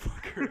out, you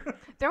motherfucker."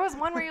 There was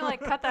one where you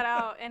like cut that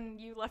out and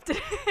you left it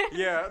in.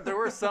 Yeah, there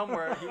were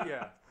somewhere.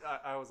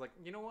 I was like,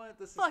 you know what?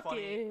 This is Fuck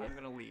funny. it. I'm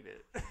gonna leave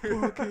it.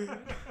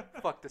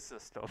 Fuck the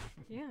system.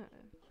 Yeah.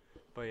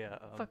 But yeah,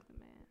 Fuck the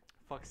man.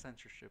 fuck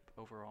censorship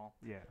overall.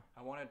 Yeah.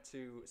 I wanted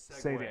to segue.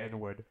 Say the N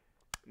word.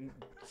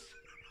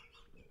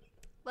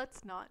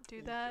 Let's not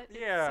do that. It's,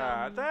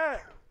 Yeah,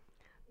 that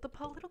the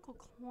political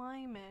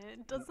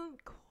climate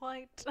doesn't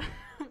quite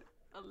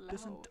allow.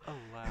 doesn't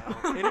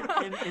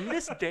allow. In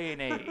this day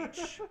and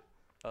age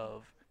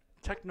of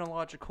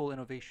technological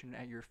innovation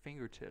at your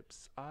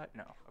fingertips, no.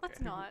 Okay.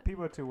 Let's not.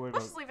 People are too worried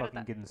Let's about just leave it at fucking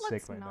that. getting Let's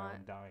sick right now not.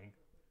 and dying.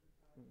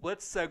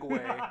 Let's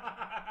segue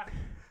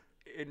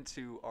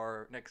into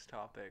our next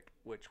topic,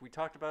 which we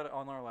talked about it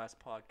on our last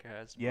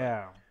podcast. but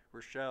Yeah.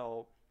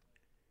 Rochelle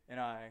and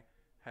I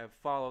have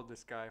followed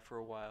this guy for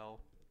a while.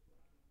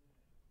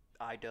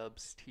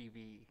 iDubbbz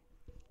TV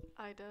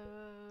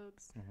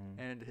iDubbbz.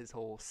 and his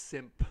whole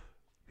simp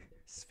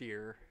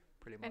sphere,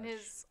 pretty much. And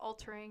his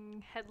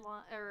altering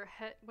headline or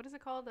what is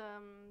it called?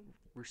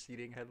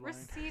 Receding headline.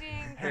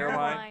 Receding Hairline.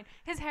 hairline.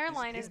 His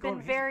hairline he's has been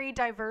he's very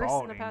diverse in the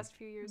balding. past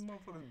few years. This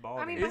motherfucker's I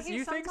balding. mean, but Is- he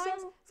you think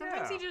sometimes so?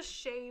 sometimes he Yeah. just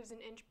shaves an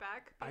inch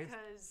back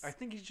because I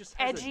think he just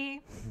has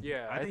edgy.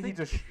 yeah, I think he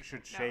just should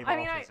No, shave I off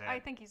mean, his head. I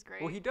think he's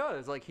great. Well, he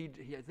does. Like he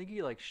I think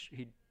he like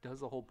he does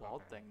the whole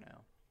bald Okay. thing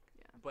now.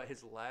 Yeah. But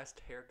his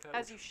last haircut.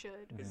 As which- you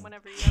should, Mhm.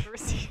 whenever you ever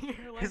see your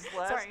hairline. His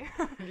last-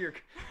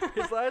 Sorry.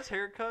 his last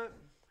haircut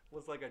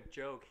was like a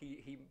joke.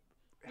 He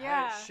had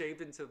Yeah. it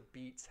shaved into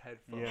Beats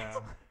headphones. Yeah.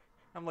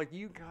 I'm like,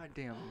 you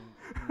goddamn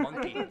I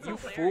monkey, think it's you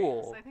hilarious.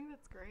 fool. I think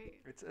that's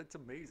great. It's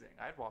amazing.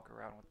 I'd walk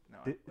around with no.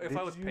 Did- if did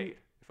I was you- paid.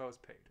 If I was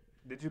paid.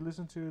 Did you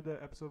listen to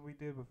the episode we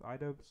did with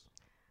iDubbbz?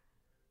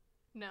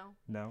 No.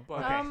 No. But-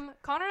 Okay.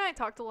 Connor and I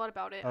talked a lot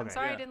about it. I'm Okay.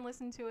 sorry I Yeah. didn't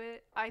listen to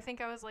it. I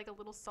think I was like a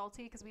little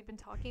salty because we'd been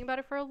talking about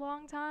it for a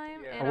long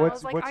time, Yeah. and I What's-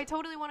 was like, what's- I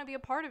totally want to be a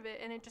part of it,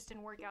 and it just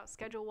didn't work out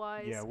schedule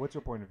wise. Yeah. What's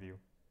your point of view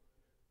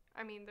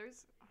I mean,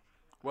 there's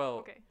Well,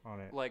 okay. on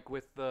it? like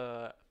with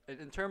the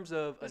in terms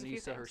of There's a few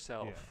Anissa things.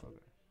 herself, Yeah. Okay.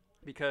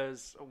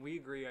 because we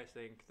agree. I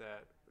think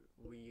that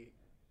we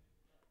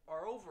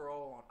are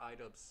overall on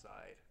iDubbbz's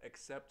side,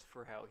 except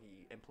for how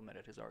he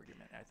implemented his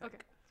argument. I think.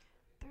 Okay.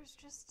 There's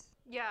just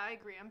I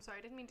agree. I'm sorry,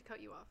 I didn't mean to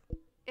cut you off.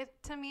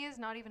 It to me is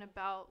not even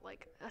about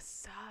like a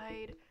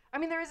side. I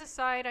mean, there is a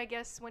side, I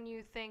guess, when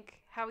you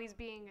think how he's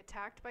being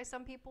attacked by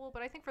some people,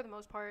 but I think for the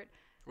most part,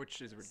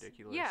 Which is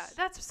ridiculous. yeah,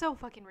 that's so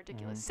fucking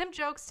ridiculous. Mhm. Simp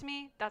jokes to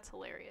me, that's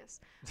hilarious.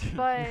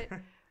 But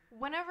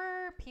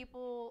whenever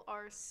people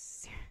are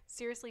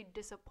seriously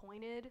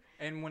disappointed,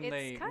 And when It's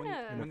they kinda-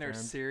 when they're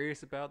Interference.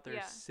 serious about their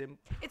Yeah. simp,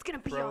 it's gonna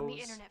be on the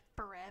Bros. internet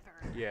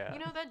forever. yeah, You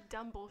know that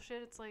dumb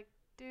bullshit? It's like,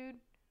 dude,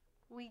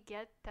 we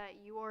get that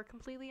you are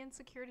completely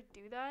insecure to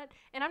do that.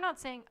 And I'm not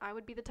saying I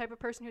would be the type of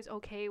person who's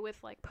okay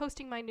with like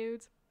posting my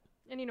nudes.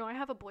 And you know, I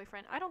have a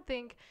boyfriend. I don't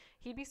think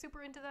he'd be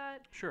super into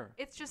that. sure.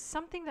 It's just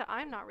something that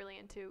I'm not really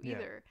into Yeah.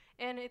 either.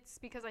 And it's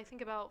because I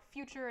think about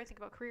future, I think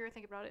about career, I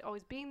think about it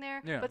always being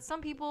there. Yeah. But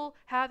some people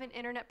have an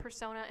internet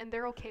persona and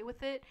they're okay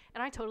with it.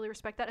 And I totally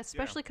respect that,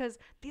 especially because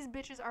these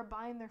bitches are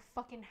buying their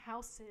fucking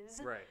houses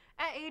Right.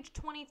 at age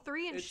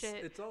 23 and It's-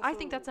 shit. it's I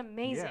think that's also-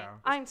 amazing. Yeah.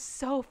 I'm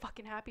so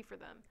fucking happy for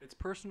them. It's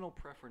personal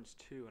preference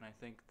too, and I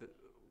think the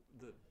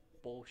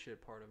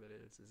bullshit part of it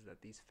is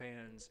that these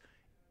fans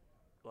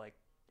like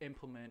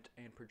implement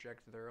and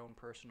project their own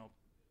personal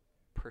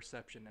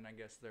perception and I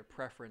guess their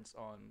preference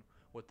on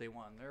what they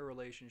want in their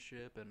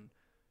relationship and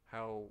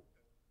how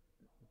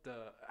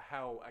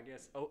I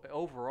guess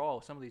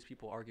overall some of these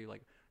people argue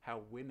like how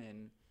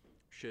women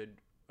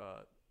should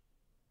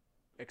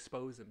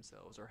expose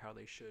themselves or how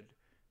they should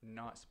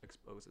not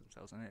expose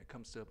themselves, and it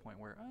comes to a point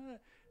where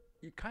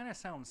you kind of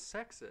sound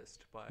sexist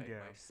by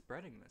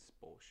spreading this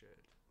bullshit,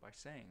 by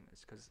saying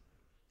this, because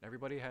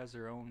everybody has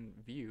their own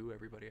view,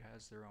 everybody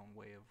has their own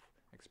way of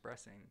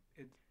expressing.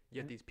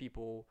 Yet these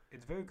people,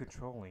 It's very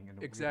controlling in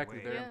a exactly,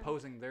 weird they're way. Yeah.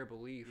 imposing their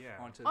belief Yeah.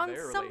 onto On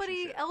their somebody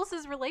relationship.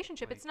 else's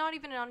relationship. Like- It's not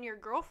even on your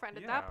girlfriend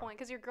at that Yeah. point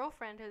because your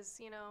girlfriend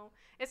has,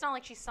 it's not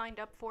like she signed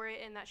up for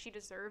it and that she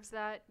deserves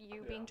that,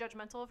 you being Yeah.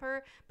 judgmental of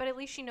her, but at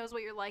least she knows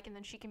what you're like and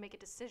then she can make a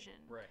decision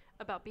Right.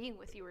 about being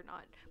with you or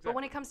not. But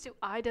when it comes to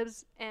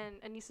iDubbbz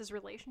and Anissa's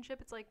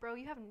relationship, it's like, bro,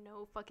 you have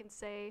no fucking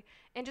say.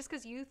 And just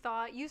because you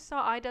saw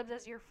iDubbbz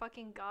as your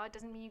fucking god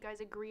doesn't mean you guys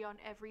agree on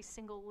every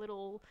single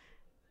little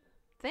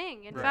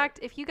thing. In Right. fact,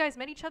 if you guys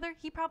met each other,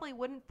 he probably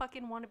wouldn't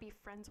fucking want to be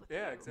friends with you.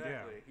 Yeah,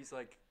 exactly. He's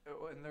like,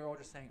 and they're all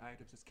just saying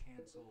iDubbbz is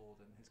canceled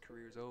and his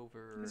career's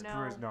over. His No.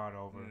 career's not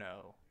over.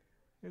 No.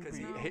 It'll Because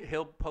be- No.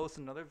 he'll post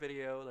another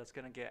video that's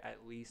going to get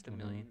at least a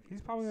million views.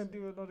 He's probably gonna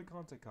do another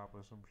content cop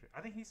or some shit.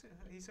 I think he said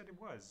it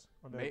was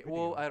on that video.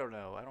 Well, I don't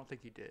know. I don't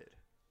think he did.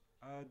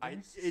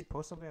 Did he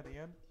post something at the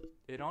end?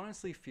 It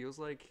honestly feels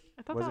like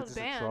I thought Was that it was just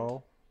a banned.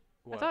 troll?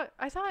 what?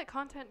 I thought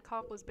Content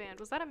Cop was banned.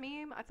 Was that a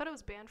meme? I thought it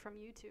was banned from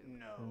YouTube.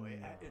 No,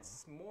 No.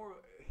 it's more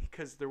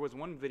because there was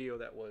one video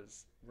that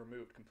was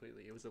removed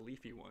completely. It was a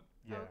Leafy one,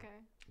 Yeah. Okay.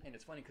 and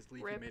it's funny because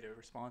Leafy Rip. made a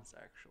response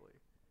actually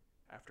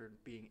after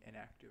being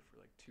inactive for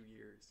like 2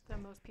 years.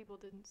 That most people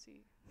didn't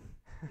see.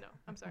 No,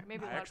 I'm sorry.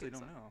 Maybe a I lot actually of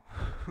people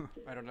don't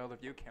know. I don't know the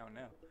view count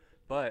now.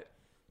 But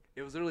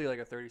it was literally like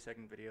a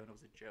 30-second video, and it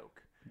was a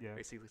joke. Yeah.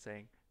 Basically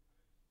saying,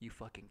 "You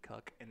fucking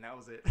cuck," and that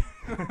was it.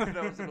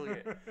 That was really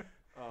it.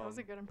 That was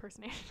a good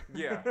impersonation.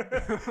 Yeah.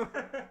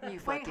 You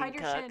Wait, hide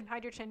your chin.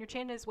 Hide your chin. Your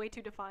chin is way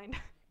too defined.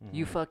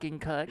 You fucking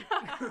cuck.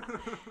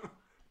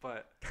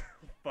 But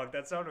Fuck,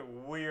 that sounded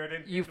weird.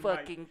 And you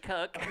fucking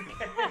cuck.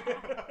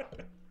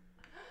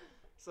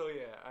 So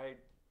yeah, I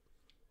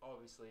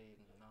obviously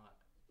not.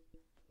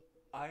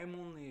 I am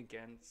only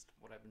against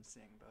what I've been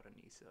saying about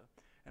Anissa,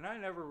 and I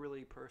never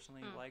really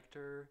personally liked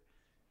her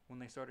when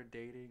they started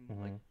dating.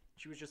 Like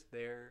she was just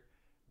there,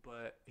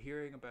 but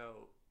hearing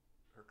about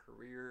her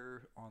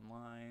career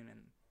online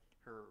and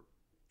her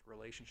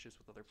relationships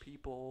with other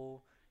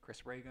people,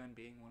 Chris Reagan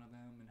being one of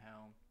them, and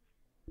how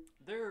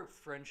their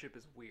friendship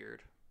is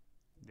weird.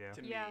 Yeah.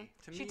 To Yeah. me,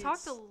 She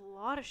talked a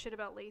lot of shit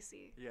about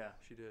Lacey. Yeah,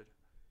 she did.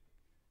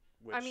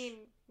 I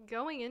mean,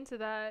 going into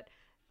that,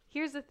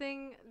 here's the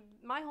thing.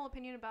 My whole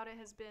opinion about it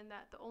has been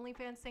that the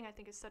OnlyFans thing I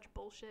think is such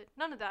bullshit.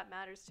 None of that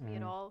matters to me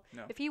at all.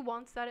 No. If he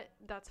wants that,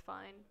 that's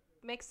fine.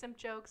 Make simp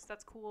jokes,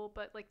 that's cool.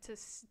 But like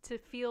to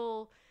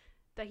feel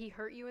that he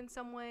hurt you in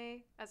some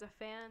way as a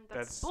fan,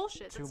 that's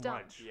bullshit. Too That's dumb.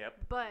 much.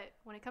 Yep. But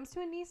when it comes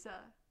to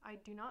Anissa, I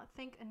do not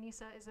think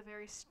Anissa is a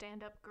very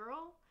stand-up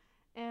girl,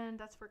 and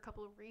that's for a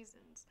couple of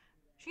reasons.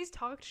 She's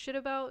talked shit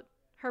about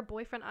her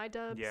boyfriend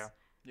iDubbbz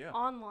Yeah.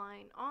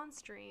 online, on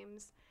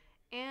streams,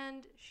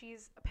 and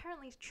she's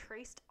apparently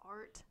traced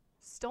art,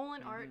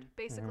 stolen art,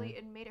 basically,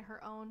 and made it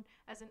her own,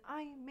 as in,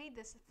 I made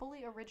this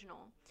fully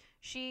original.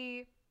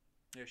 She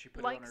She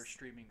put it on her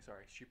streaming.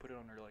 Sorry, she put it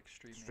on her like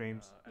streams.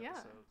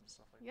 Episodes and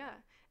stuff like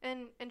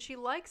that. and she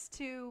likes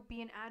to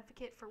be an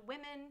advocate for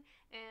women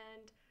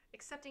and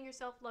accepting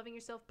yourself, loving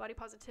yourself, body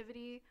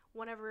positivity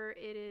whenever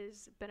it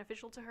is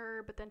beneficial to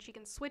her. But then she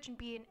can switch and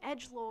be an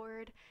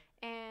edgelord,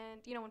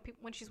 and you know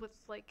when she's with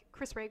like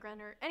Chris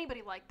Reagan or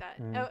anybody like that,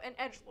 an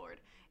edgelord,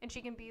 and she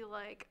can be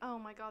like, oh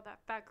my god, that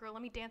fat girl,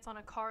 let me dance on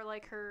a car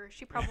like her.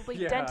 She probably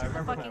dented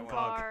the fucking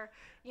car,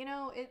 you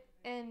know it.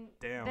 And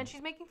then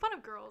she's making fun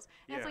of girls.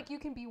 And it's like, you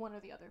can be one or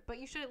the other. But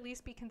you should at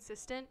least be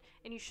consistent.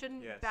 And you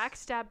shouldn't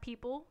backstab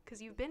people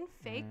because you've been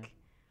fake.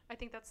 I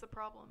think that's the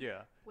problem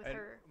with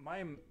her.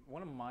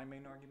 One of my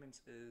main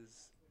arguments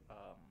is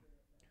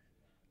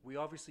we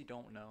obviously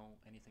don't know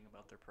anything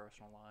about their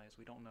personal lives.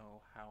 We don't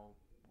know how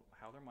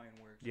their mind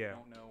works. We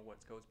don't know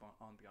what goes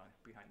on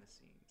behind the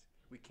scenes.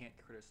 We can't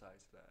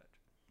criticize that.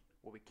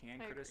 What we can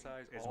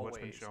criticize is always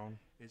what's been shown.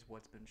 Is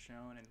what's been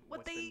shown and what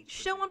what's they been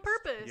show on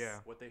produced. purpose. Yeah.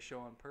 What they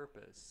show on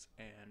purpose,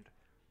 and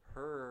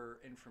her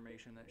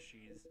information that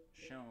she's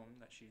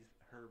shown,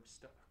 her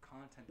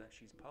content that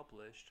she's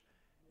published,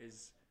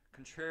 is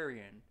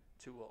contrarian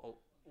to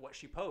what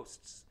she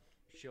posts.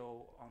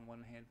 She'll, on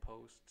one hand,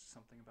 post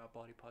something about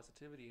body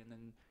positivity, and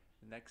then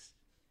the next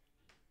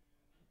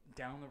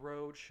down the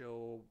road,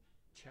 she'll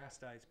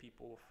chastise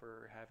people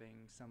for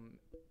having some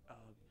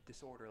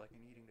disorder, like an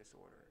eating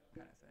disorder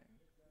kind of thing.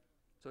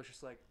 So it's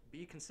just like,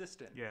 be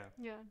consistent.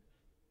 Yeah.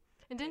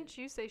 And didn't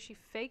you say she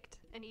faked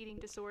an eating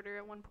disorder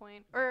at one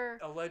point? Or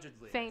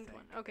allegedly. feigned I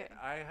think. one. Okay.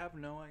 I have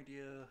no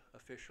idea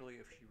officially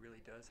if she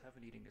really does have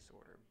an eating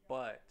disorder,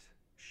 but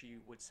she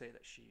would say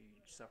that she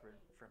suffered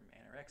from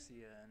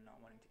anorexia and not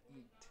wanting to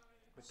eat.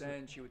 But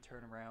then she would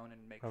turn around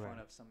and make fun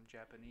of some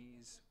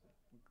Japanese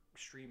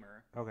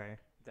streamer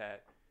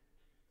that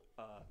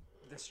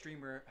the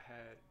streamer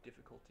had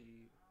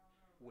difficulty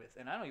with,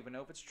 and I don't even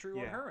know if it's true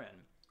on her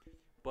end,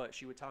 but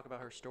she would talk about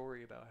her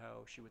story about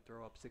how she would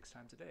throw up 6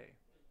 times a day,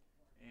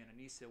 and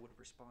Anissa would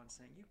respond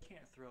saying, "You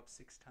can't throw up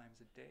 6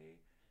 times a day.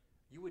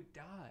 You would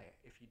die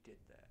if you did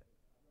that."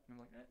 And I'm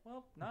like,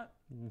 well, not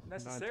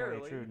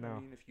necessarily. Not true, no. I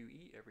mean, if you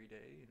eat every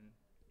day and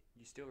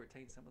you still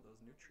retain some of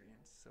those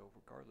nutrients, so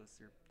regardless,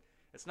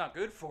 it's not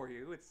good for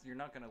you. You're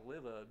not going to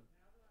live a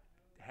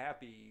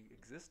happy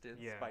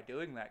existence by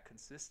doing that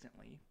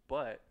consistently,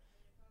 but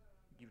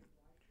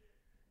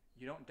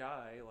you don't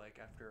die like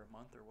after a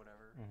month or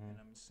whatever. And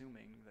I'm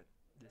assuming that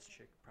this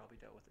chick probably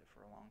dealt with it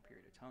for a long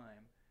period of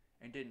time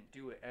and didn't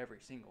do it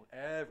every single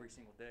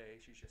day.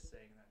 She's just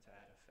saying that to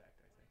add effect,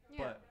 I think.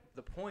 But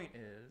the point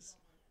is,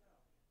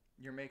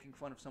 you're making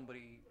fun of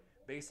somebody,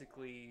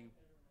 basically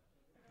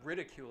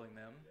ridiculing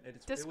them.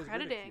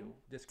 Discrediting.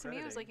 To me,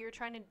 it was like you were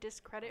trying to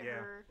discredit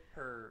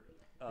her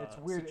it's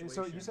weird.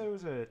 situation. So you said it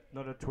was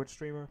another Twitch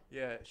streamer?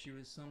 Yeah, she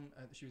was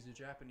a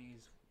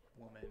Japanese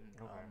woman,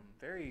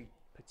 very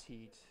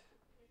petite,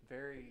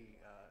 very.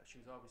 She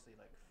was obviously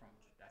like from.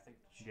 I think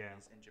she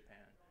is in Japan,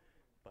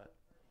 but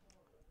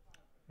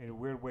in a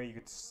weird way, you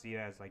could see it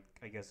as like,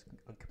 I guess,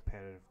 a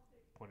competitive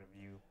point of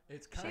view.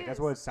 It's kind of that's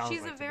what it sounds like.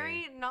 She's a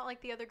very not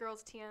like the other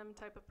girls TM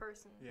type of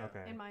person.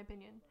 In my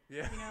opinion.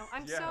 Yeah. You know,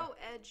 I'm so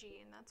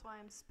edgy, and that's why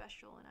I'm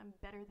special, and I'm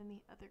better than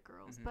the other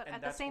girls. But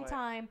at the same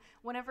time,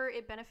 whenever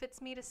it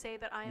benefits me to say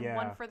that I am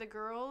one for the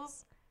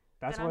girls,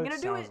 that's then what I'm gonna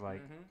it do sounds it.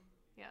 like.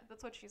 Yeah,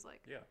 that's what she's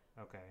like. Yeah.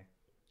 Okay.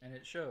 And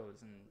it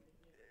shows, and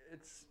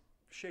it's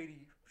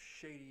shady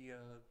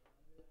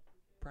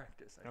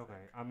practice. I Okay,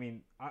 think. I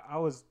mean, I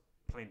was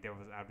playing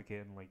devil's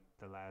advocate in like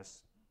the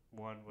last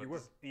one. You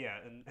were. Yeah,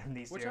 and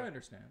these Which two. I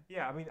understand.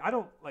 Yeah, I mean, I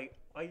don't like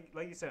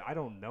you said, I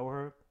don't know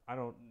her. I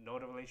don't know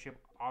the relationship.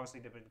 Obviously,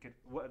 they've been good.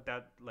 What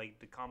that like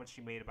the comments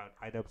she made about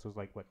iDubbbz was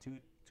like what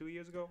 2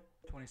 years ago.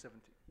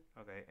 2017.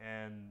 Okay,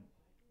 and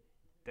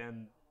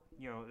then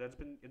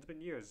it's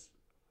been years.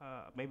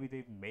 Maybe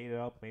they've made it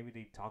up. Maybe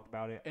they talked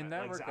about it. In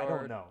that like, I don't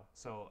regard- know.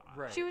 So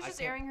Right. She was I just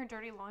can't- airing her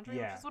dirty laundry,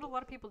 Yeah. which is what a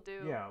lot of people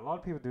do. Yeah, a lot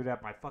of people do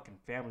that. My fucking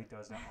family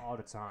does that all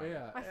the time.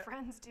 Yeah. My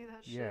friends do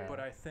that shit. Yeah. But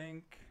I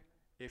think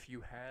if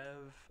you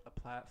have a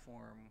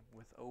platform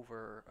with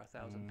over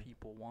 1,000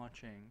 people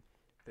watching,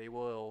 they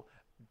will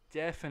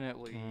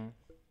definitely. Mhm.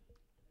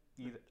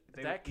 Either,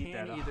 they That would eat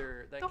can up.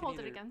 either that They'll can hold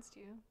it either against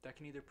you. that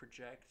can either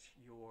project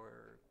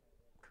your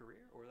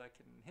career or that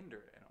can hinder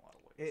it in a lot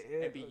of ways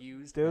It- and be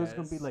used. There's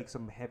gonna be as- like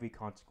some heavy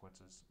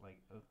consequences, like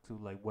to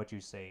like what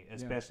you say, Yeah.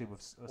 especially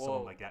with Well-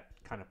 someone like that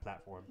kind of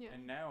platform. Yeah.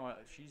 And now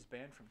she's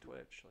banned from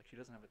Twitch. Like she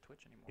doesn't have a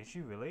Twitch anymore. Is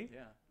she really?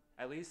 Yeah.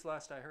 At least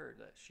last I heard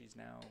that she's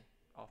now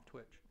off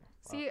Twitch.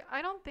 See,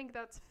 I don't think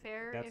that's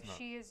fair That's if not-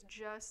 she is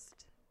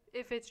just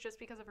if it's just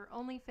because of her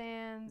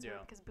OnlyFans Yeah. or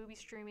because booby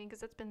streaming,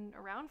 because that's been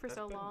around for That's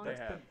so been- long, They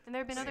that's have. been- and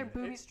there have been other seen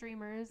booby it.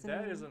 streamers.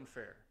 That and is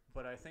unfair.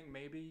 But I think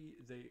maybe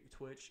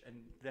Twitch,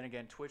 and then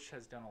again, Twitch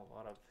has done a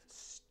lot of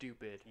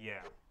stupid,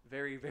 Yeah.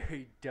 very,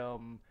 very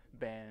dumb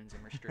bans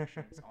and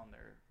restrictions on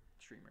their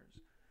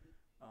streamers.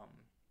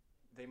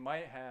 They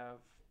might have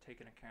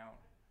taken account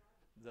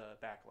the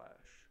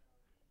backlash.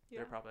 Yeah.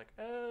 They're probably like,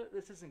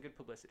 this isn't good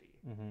publicity.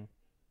 Mhm.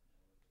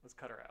 Let's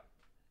cut her out.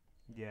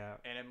 Yeah.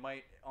 And it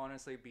might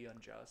honestly be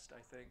unjust,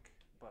 I think.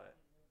 But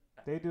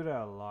They do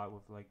that a lot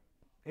with like,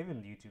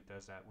 even YouTube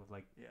does that with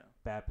like yeah.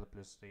 bad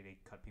publicity. They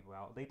cut people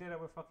out. They did that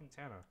with fucking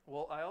Tanner.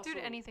 Well, I also Due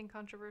to anything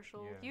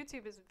controversial, Yeah.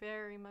 YouTube is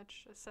very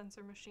much a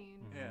censor machine.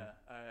 Mhm.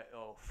 Yeah.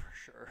 Oh, for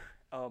sure.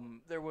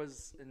 There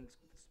was, and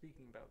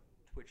speaking about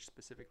Twitch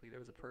specifically, there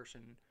was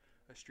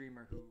a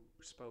streamer who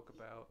spoke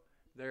about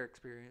their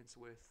experience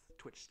with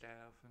Twitch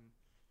staff, and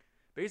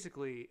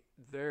basically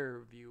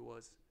their view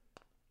was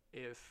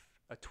if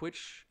a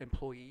Twitch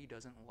employee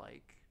doesn't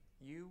like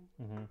you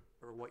Mhm.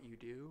 or what you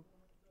do,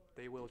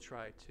 they will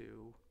try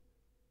to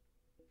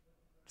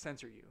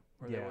censor you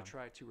or they Yeah. will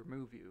try to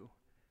remove you.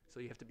 So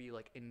you have to be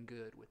like in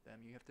good with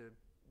them. You have to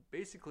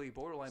basically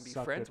borderline be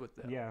Suck friends it. with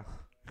them. Yeah.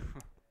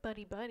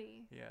 Buddy,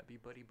 buddy. Yeah, be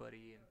buddy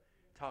buddy and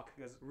talk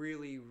Because-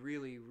 really,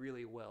 really,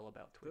 really well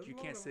about Twitch. There's You a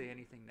lot can't of- say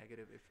anything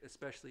negative,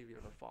 especially if you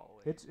have a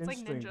following. It's like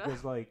interesting Ninja.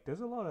 because like there's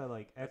a lot of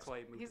like That's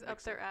why he moved He's to up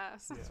Mixer. their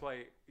ass. Yeah. That's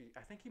why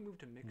I think he moved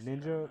to Mixer.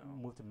 Ninja now.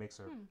 moved to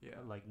Mixer. Hmm. Yeah.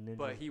 Like Ninja.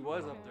 But he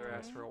was up Yeah. their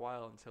ass for a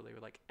while until they were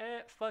like,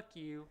 fuck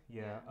you.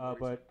 Yeah. Yeah,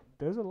 But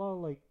there's a lot of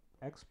like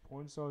ex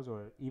porn stars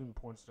or even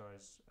porn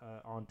stars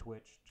on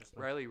Twitch. Just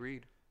like, Riley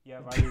Reed. Yeah,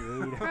 Riley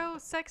Reid. Bro,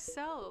 sex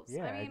sells.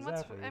 Yeah, I mean,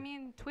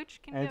 exactly.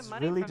 Twitch can And get it's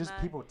money really from just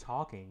that. people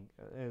talking,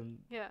 and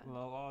Yeah. a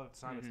lot of the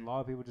time it's a Mhm. lot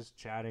of people just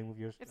chatting with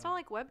your. It's not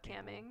like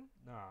webcamming.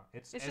 Nah,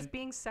 it's It's just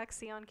being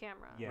sexy on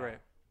camera. Yeah.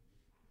 Right.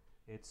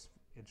 It's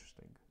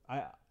interesting.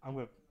 I'm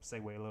gonna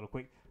segue a little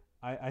quick.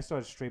 I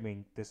started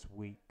streaming this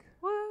week,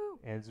 Woo!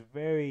 and it's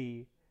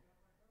very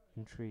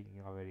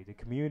intriguing already. The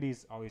community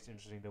is always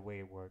interesting the way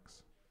it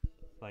works.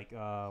 Like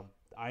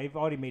I've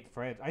already made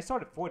friends. I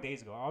started 4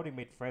 days ago. I already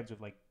made friends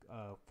with like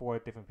 4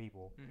 different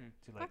people Mm-hmm.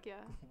 to like. Fuck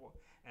yeah.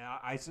 And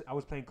I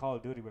was playing Call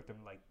of Duty with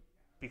them like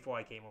before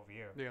I came over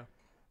here. Yeah.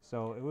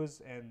 So it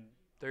was and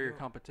They're your Yeah.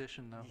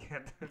 competition now. yeah,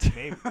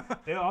 maybe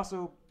they're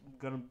also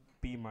gonna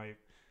be my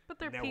But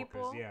they're Networkers,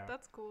 people. yeah.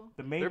 That's cool.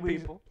 the main They're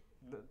reason. people.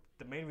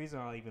 The main reason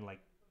I even like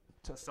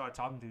started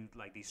talking to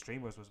like these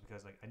streamers was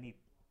because like I need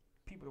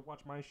people to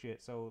watch my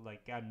shit. So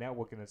like got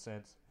network in a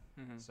sense.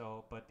 Mm-hmm.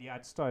 So but yeah,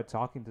 I started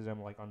talking to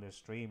them like on their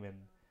stream, and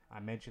I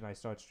mentioned I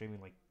started streaming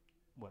like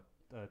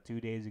 2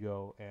 days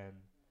ago, and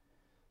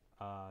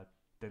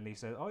then they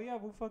said, oh yeah,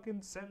 we'll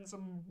fucking send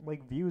some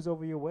like views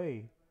over your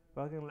way.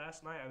 Fucking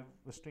last night I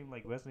was streaming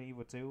like Resident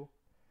Evil 2.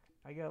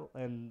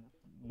 And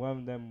one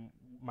of them,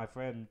 my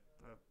friend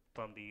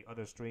from the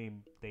other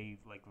stream, they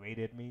like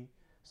rated me,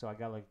 so I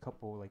got like a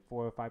couple like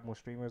 4 or 5 more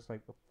streamers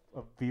like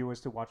of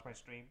viewers to watch my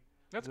stream.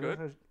 That's So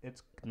good.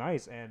 It's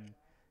nice, and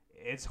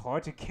it's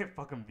hard to get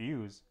fucking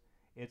views.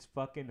 It's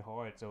fucking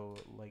hard. So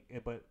like,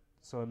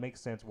 so it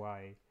makes sense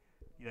why,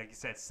 like you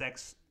said,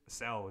 sex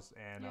sells,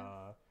 and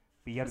Yeah.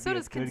 but you have so to be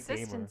does a good gamer.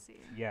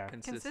 consistency. Yeah.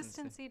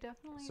 Consistency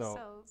definitely So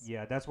sells.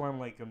 yeah, that's why I'm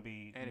like gonna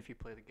be. And if you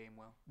play the game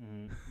well.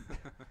 Mhm.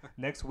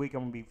 Next week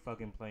I'm gonna be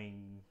fucking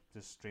playing,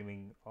 just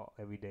streaming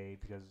every day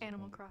because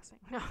Animal Crossing.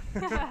 No.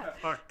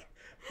 Fuck.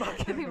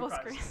 Fucking People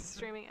Crossing.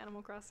 streaming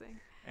Animal Crossing.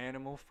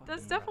 Animal fucking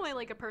That's definitely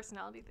like a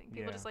personality thing.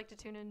 People Yeah. just like to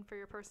tune in for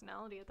your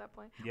personality at that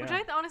point, Yeah. which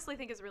I honestly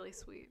think is really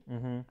sweet.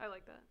 Mm-hmm. I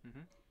like that.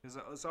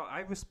 Mm-hmm. So I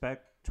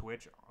respect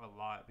Twitch a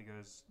lot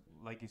because,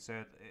 like you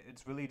said,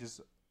 it's really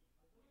just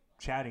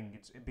chatting.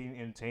 It's being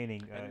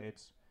entertaining. And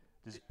It's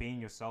just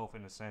being yourself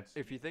in a sense.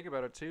 If you think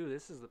about it too,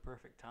 this is the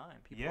perfect time.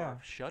 People Yeah. are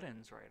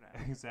shut-ins right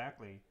now.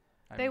 Exactly.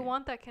 They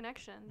want that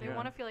connection. They Yeah.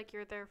 want to feel like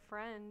you're their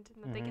friend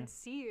and that they can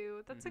see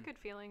you. That's a good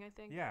feeling, I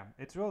think. Yeah,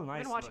 it's real nice.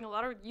 I've been watching a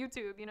lot of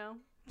YouTube, you know.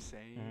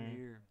 Same Mhm.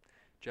 here.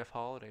 Jeff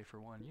Holiday for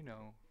one. You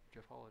know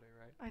Jeff Holiday,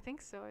 right? I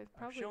think so. I've I've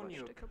probably shown watched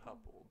you a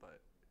couple.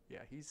 but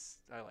yeah,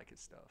 I like his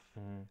stuff.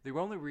 Mhm. The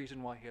only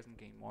reason why he hasn't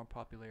gained more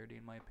popularity,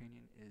 in my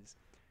opinion, is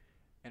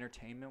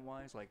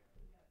entertainment-wise. Like,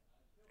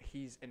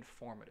 he's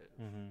informative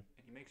Mhm.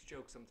 and he makes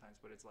jokes sometimes,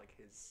 but it's like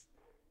it's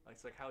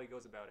like how he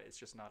goes about it. It's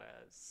just not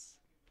as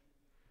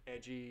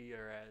edgy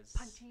or as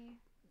Punchy.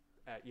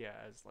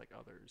 as like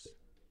others.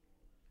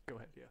 Go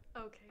ahead, yeah.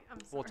 Okay, I'm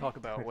sorry. We'll talk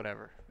about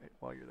whatever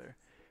while you're there.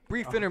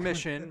 Brief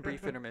intermission.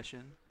 Brief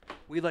intermission.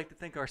 We'd like to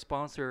thank our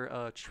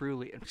sponsor,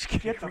 Truly. I'm just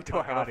kidding. Get the We don't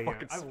fuck have a out of here.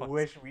 fucking I sponsor.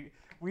 wish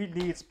we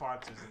need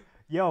sponsors.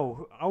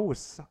 Yo, I will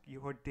suck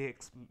your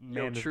dicks,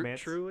 Yo, man.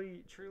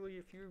 Truly,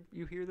 if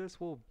you hear this,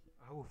 I will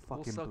we'll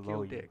fucking suck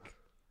blow your you. dick.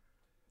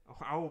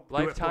 I will do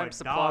Lifetime it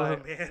for $1, supply,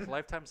 man.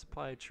 lifetime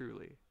supply,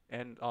 Truly,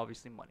 and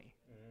obviously money.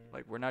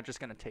 Like, we're not just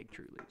gonna take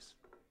Trulies.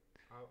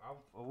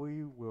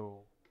 We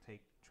will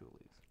take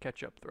Trulies.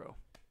 Ketchup throw.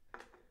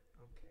 Okay,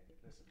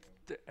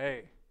 listen.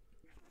 Hey,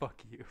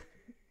 fuck you.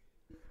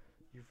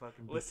 You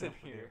fucking be Listen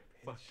careful here.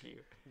 there, Fuck bitch. you.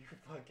 You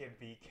fucking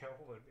be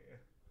careful there.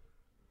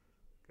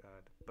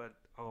 God, but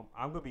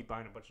I'm gonna be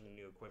buying a bunch of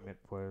new equipment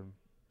for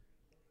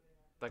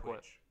Like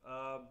what? Twitch.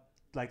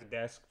 Like the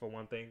desk for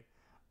one thing.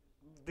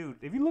 Dude,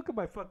 if you look at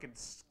my fucking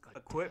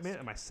equipment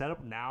and my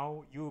setup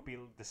now, you will be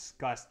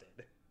disgusted.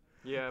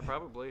 Yeah,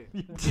 probably.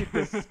 You'd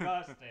be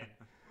disgusted.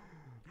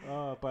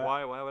 But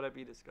Why would I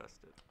be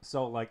disgusted?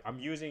 so like I'm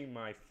using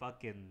my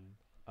fucking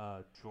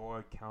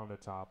drawer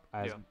countertop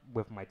as Yeah.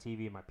 with my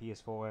TV, my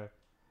PS4,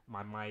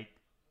 my mic,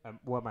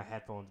 my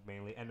headphones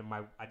mainly, and then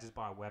I just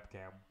bought a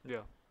webcam.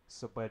 Yeah.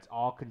 So, but it's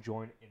all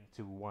conjoined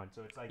into one.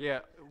 So it's like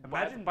Yeah.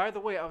 imagine- By the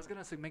way, I was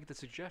gonna make the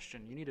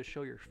suggestion. You need to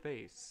show your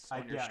face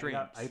on your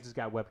streams. I just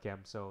got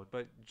webcam, so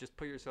But just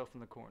put yourself in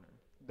the corner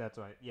that's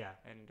right. Yeah.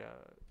 and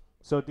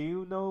So do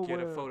you know get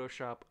a where-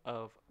 Photoshop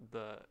of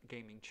the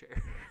gaming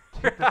chair.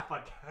 Get the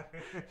fuck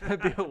out.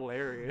 That'd be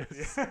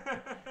hilarious.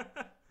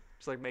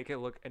 Just like make it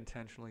look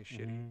intentionally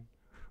shitty. Mhm.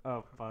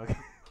 Oh fuck.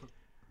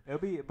 it'll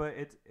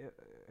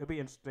be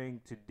interesting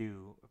to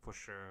do for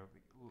sure.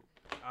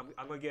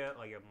 I'm gonna get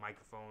like a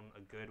microphone,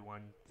 a good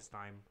one this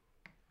time,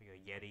 like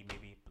a Yeti,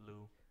 maybe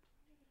blue.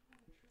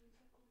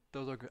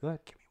 Those are good. Go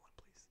ahead. Give me one,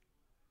 please.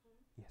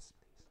 Yes,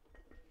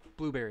 please.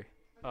 Blueberry.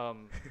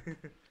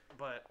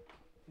 But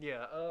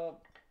yeah.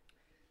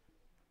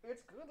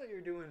 It's good that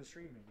you're doing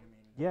streaming. I mean.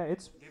 Yeah,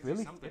 it's Gives you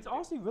really, something it's to do.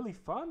 honestly really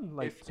fun,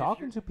 like If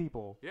talking you're- to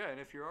people. Yeah, and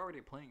if you're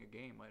already playing a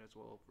game, might as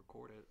well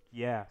record it.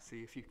 Yeah,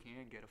 See if you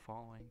can get a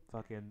following.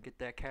 fucking Get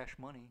that cash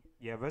money.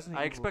 yeah. Resident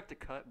I Evil- expect a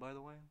cut, by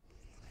the way.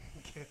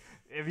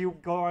 if you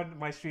go on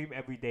my stream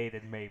every day,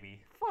 then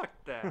maybe. Fuck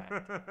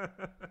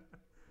that.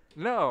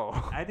 No.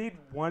 I need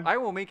one. I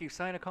will make you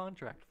sign a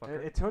contract,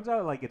 fucker. It turns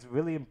out like it's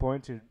really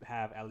important to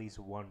have at least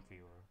one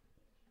viewer,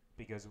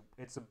 because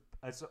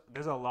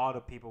there's a lot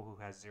of people who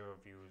has 0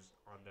 views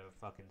on their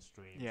fucking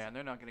streams. Yeah, and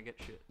they're not gonna get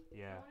shit.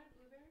 Yeah.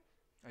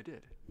 I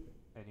did.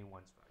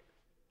 Anyone's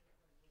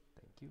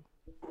fine. Thank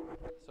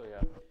you. So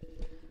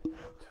yeah.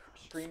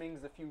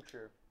 Streaming's the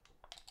future.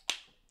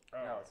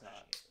 No, it's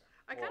not.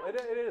 I Well, kind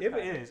of. it is. If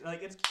kinda. it is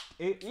like it's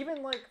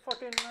Even like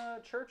fucking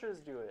churches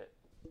do it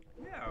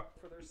yeah.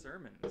 for their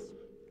sermons.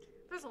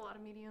 There's a lot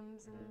of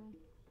mediums, and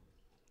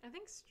I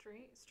think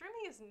streaming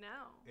is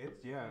now, It's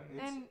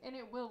and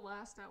it will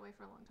last that way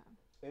for a long time.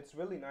 it's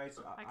really nice.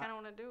 I kind of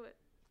want to do it.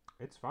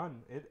 It's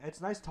fun. It's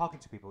nice talking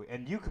to people,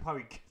 and you could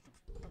probably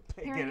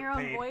Hearing get your own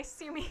paid. voice,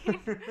 you mean?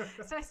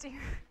 It's nice to hear.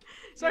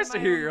 It's nice to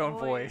my hear your own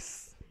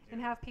voice. and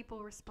have people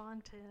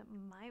respond to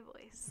my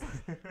voice.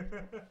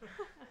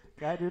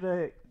 Gotta do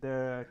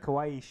the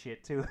kawaii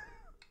shit too.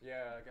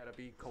 Yeah, gotta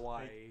be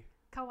kawaii.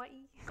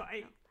 Kawaii.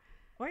 Kawaii.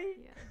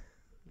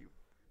 Yeah.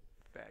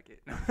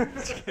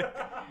 Faggot.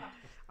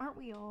 Aren't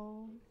we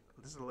all?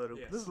 This is a little.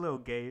 Yes. This is a little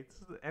gay.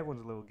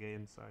 Everyone's a little gay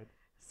inside.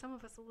 Some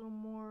of us a little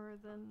more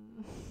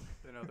than.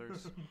 Than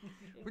others.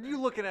 When you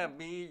looking at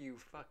me, you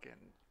fucking.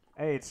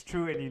 Hey, it's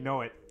true, and you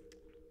know it.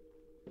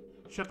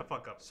 Shut the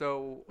fuck up.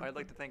 So I'd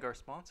like to thank our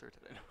sponsor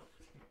today.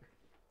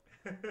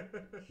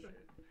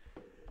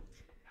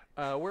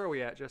 Where are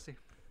we at, Jesse?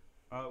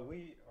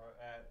 We are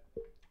at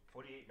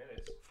 48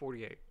 minutes.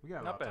 48. We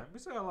got a Not lot of bad. time. We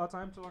still got a lot of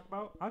time to talk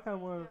about. I kind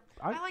of want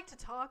to. I like to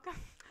talk,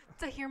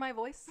 to hear my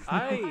voice.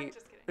 I- I'm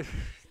just kidding.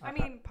 I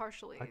mean,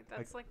 partially.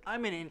 That's like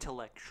I'm an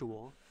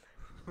intellectual.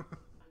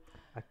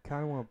 I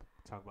kind of want to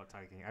talk about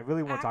Tiger King. I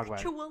really want to talk about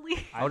it. actually.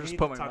 I I'll just need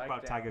put to my talk mic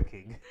about down. Tiger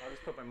King. I'll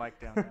just put my mic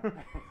down now.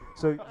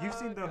 So you've Oh,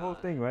 seen the whole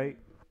God. thing, right?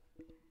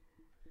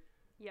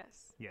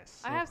 Yes.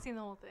 Yes. I have seen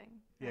the whole thing.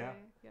 Yeah?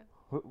 Yeah.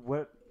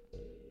 What?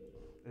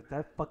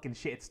 That fucking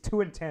shit. It's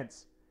too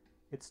intense.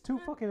 It's too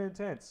fucking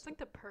intense. It's like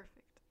the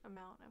perfect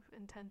amount of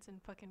intense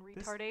and fucking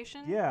This-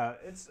 retardation. Yeah,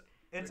 it's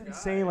The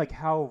insane. guy- Like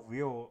how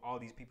real all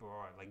these people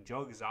are. Like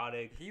Joe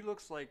Exotic. He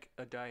looks like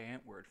a Die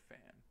Antwoord fan.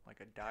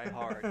 like a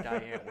diehard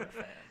Diane Wood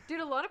fan. Dude,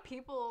 a lot of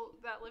people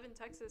that live in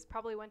Texas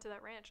probably went to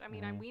that ranch. I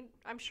mean,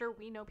 I'm sure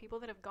we know people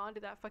that have gone to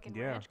that fucking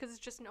ranch because it's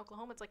just in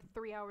Oklahoma. It's like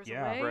 3 hours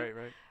away.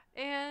 Right.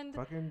 And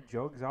fucking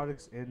Joe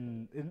Exotic's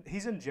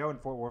he's in jail in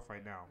Fort Worth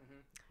right now.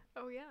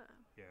 oh yeah,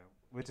 Yeah,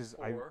 which is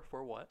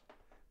For what?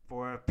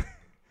 for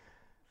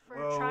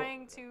for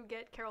trying to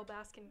get Carol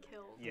Baskin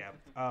killed. yeah,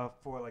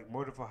 for like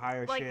murder for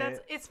hire Like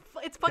shit.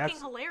 it's fucking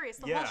hilarious.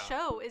 The whole yeah.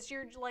 show is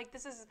you're like,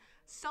 this is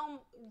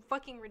so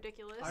fucking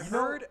ridiculous. I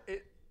heard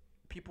it.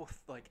 People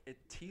like it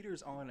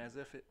teeters on as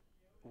if it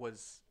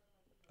was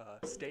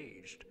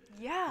staged.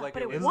 Yeah, like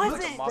but it was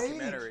wasn't. like a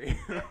mockumentary.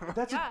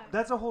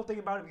 That's the whole thing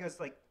about it, because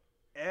like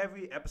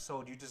every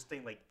episode you just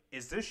think like,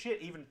 is this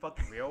shit even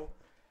fucking real?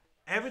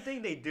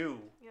 Everything they do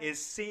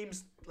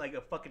seems like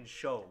a fucking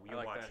show. I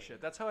like that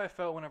shit. That's how I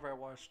felt whenever I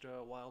watched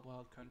Wild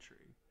Wild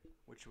Country,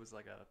 which was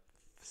like a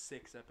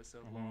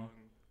 6-episode long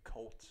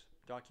cult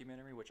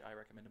documentary, which I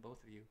recommend to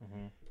both of you,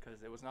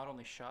 because it was not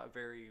only shot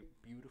very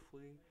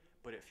beautifully,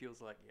 but it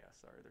feels like,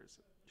 there's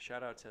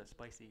shout out to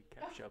Spicy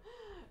Ketchup.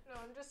 No,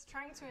 I'm just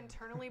trying to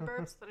internally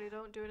burp so that I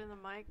don't do it in the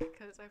mic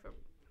because I have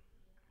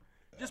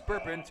a... Just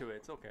burp into it.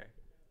 It's okay.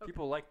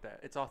 People like that.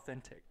 It's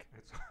authentic.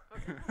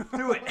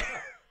 Do it.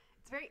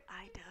 It's very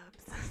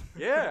iDubbbz.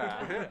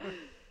 Yeah.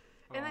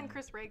 And then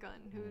Chris Ray Gun,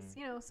 who's,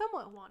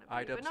 somewhat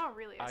wannabe, but not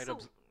really.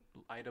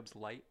 iDubbbz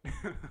light.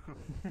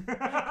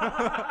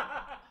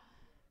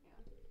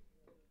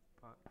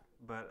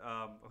 But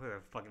what did I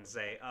fucking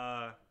say?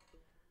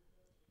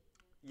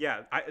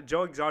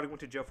 Joe Exotic went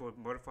to jail for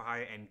murder for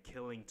hire and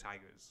killing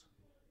tigers.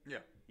 Yeah.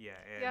 Yeah.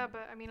 Yeah,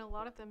 but I mean, a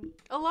lot of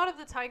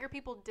the tiger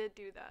people did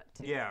do that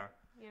too. Yeah.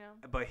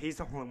 But he's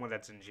the only one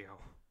that's in jail.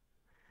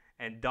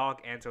 And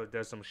Doc Antle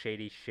does some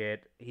shady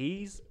shit.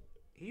 He's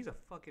a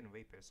fucking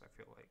rapist, I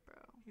feel like. Bro.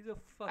 He's a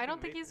fucking I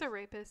don't think he's a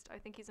rapist. I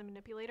think he's a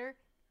manipulator.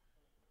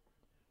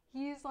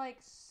 He's like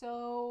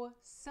so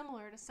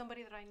similar to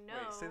somebody that I know.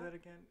 Wait, say that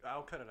again.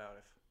 I'll cut it out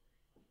if.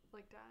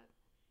 Like that.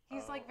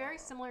 He's like very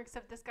similar,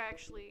 except this guy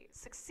actually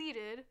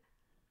succeeded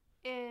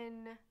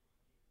in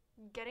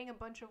getting a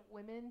bunch of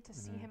women to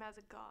see him as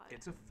a god.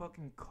 It's a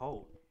fucking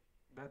cult.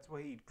 That's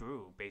why he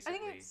grew, basically. I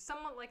think it's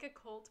somewhat like a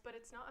cult, but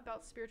it's not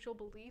about spiritual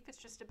belief. It's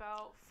just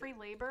about free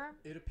labor.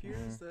 It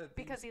appears that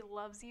because he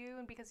loves you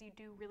and because you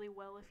do really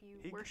well if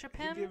you worship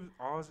him. He gives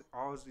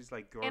all these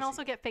like girls. And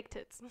also get fake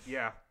tits.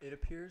 Yeah. It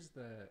appears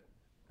that,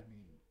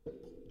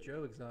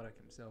 Joe Exotic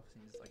himself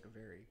seems like a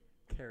very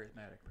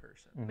charismatic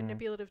person.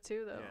 Manipulative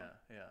too, though.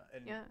 Yeah.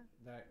 And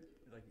that,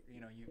 like,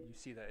 you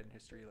see that in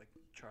history, like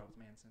Charles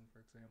Manson, for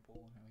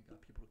example, and how he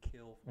got people to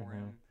kill for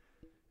him.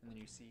 And then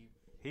you see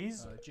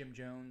Jim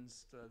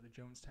Jones, the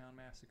Jonestown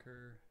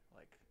Massacre,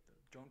 like,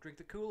 don't drink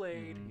the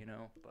Kool-Aid,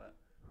 but...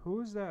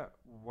 Who's that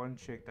one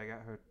chick that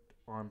got her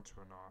arm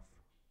torn off?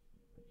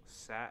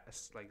 Sav,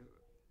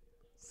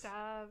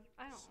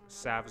 I don't remember.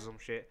 Sav some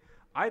shit.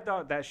 I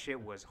thought that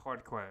shit was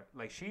hardcore.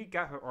 Like, she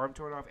got her arm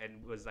torn off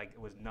and was like, it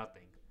was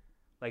nothing.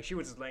 Like, she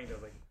was just laying there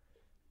like,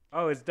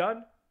 oh, it's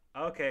done?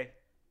 Okay.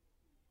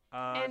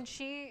 And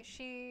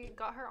she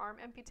got her arm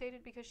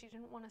amputated because she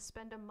didn't want to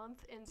spend a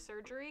month in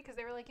surgery because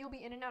they were like, you'll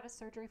be in and out of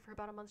surgery for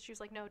about a month. She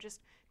was like, no,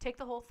 just take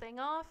the whole thing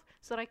off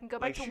so that I can go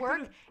back to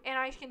work and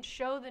I can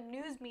show the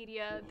news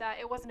media that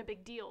it wasn't a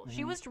big deal.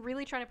 She was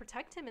really trying to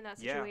protect him in that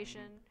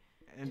situation.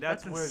 And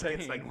that's where insane. it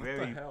gets like What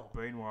very the hell?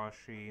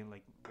 brainwashy and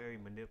like very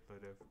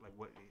manipulative. Like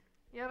what?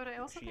 Yeah, but I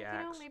also think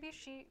acts.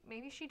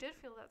 maybe she did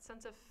feel that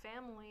sense of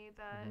family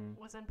that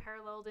was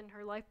unparalleled in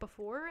her life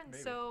before, and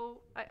Maybe. so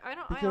I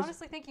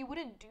honestly think you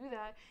wouldn't do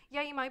that.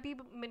 Yeah, you might be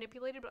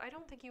manipulated, but I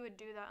don't think you would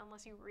do that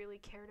unless you really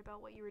cared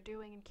about what you were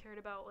doing and cared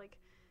about like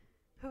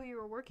who you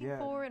were working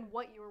for and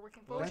what you were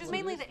working for, Well, which is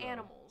mainly the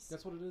animals.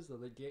 That's what it is, though.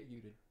 They get you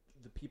to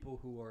the people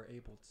who are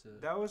able to.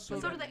 That was So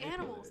so. do the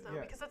animals, though,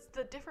 Yeah. because that's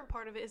the different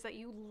part of it is that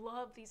you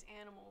love these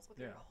animals with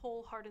your Yeah.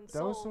 whole heart and That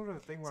soul. was sort of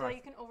the thing so where that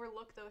you can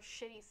overlook those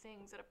shitty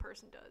things that a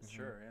person does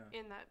Sure, yeah.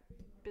 in that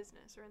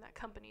business or in that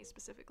company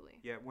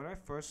specifically. Yeah, when I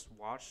first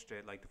watched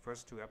it, like the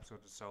first 2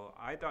 episodes or so,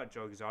 I thought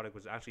Joe Exotic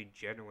was actually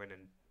genuine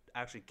and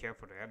actually cared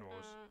for the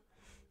animals.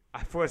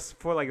 I for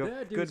like a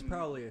That dude's good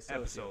probably a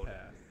episode.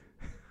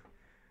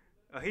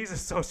 sociopath. He's a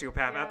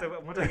sociopath. Yeah. After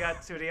once I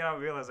got to the end, I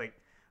realized like,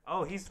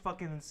 oh, he's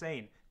fucking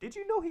insane. Did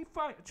you know he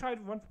tried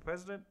to run for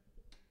president?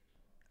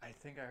 I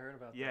think I heard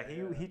about Yeah,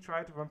 that. he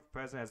tried to run for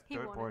president as He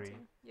third wanted party. to.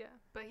 Yeah,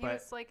 but he But-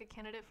 was like a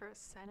candidate for a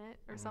senate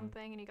or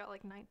something, and he got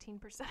like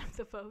 19% of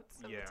the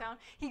votes of Yeah. the town.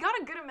 He got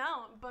a good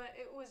amount, but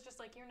it was just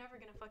like, you're never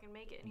gonna fucking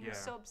make it. And he was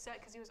Yeah. so upset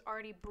because he was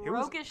already was-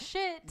 broke as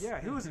shit.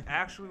 Yeah, he was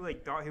actually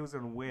like thought he was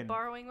gonna win.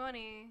 Borrowing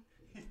money.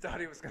 He thought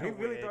he was going He to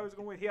really win. thought he was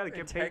gonna win. He had a In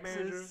campaign Texas?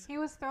 manager. He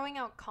was throwing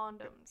out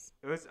condoms.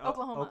 It was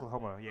Oklahoma.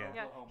 Oklahoma, yeah.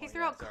 Yeah, Oklahoma, he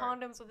threw yeah, out sorry.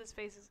 condoms with his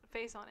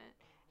face on it.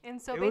 And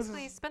so It was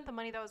basically, he his- spent the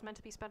money that was meant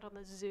to be spent on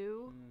the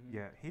zoo.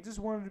 Yeah, he just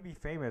wanted to be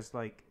famous.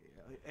 Like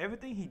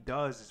everything he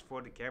does is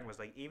for the cameras.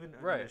 Like even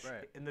Right,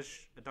 right. in the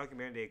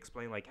documentary, they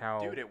explain like how.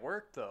 Dude, it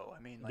worked though.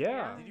 I mean, like,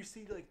 Yeah. Did you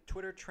see like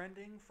Twitter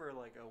trending for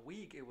like a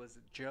week? It was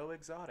Joe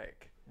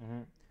Exotic.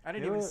 Mhm. I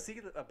didn't They even were-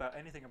 see about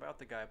anything about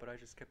the guy, but I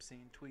just kept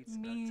seeing tweets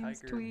Memes, about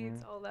Tiger.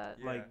 tweets, all that.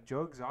 Yeah. Like Joe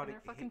And Exotic.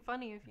 they're fucking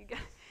funny if you get,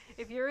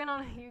 if you're in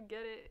on it, you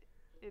get it.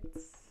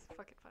 It's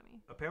fucking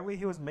funny. Apparently,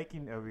 he was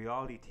making a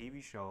reality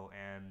TV show,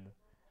 and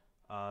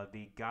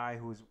the guy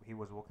he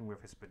was working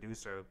with, his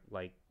producer,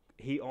 like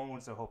he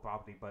owns the whole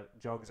property, but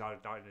Joe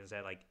Exotic thought in his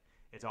head like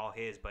it's all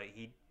his, but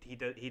he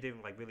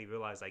didn't like really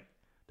realize like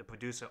the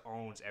producer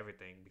owns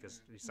everything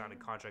because he signed a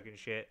contract and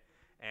shit,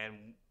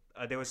 and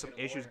there was some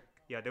issues.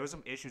 Yeah, there was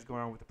some issues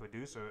going on with the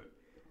producer,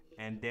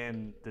 and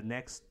then the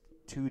next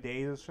 2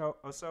 days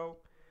or so,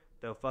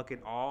 the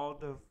fucking all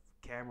the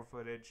camera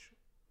footage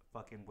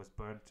fucking was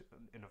burnt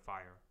in a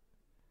fire.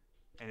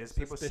 And there's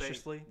people say,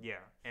 Suspiciously? yeah,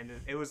 and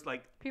it was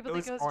like People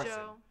it think was it was arson.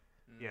 Joe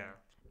Yeah,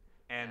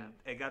 and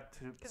it got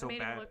to because so it made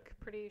bad. him look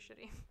pretty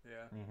shitty.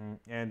 Yeah.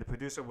 And the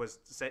producer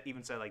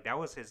even said like that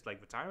was his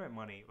like retirement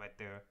money right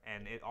there,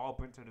 and it all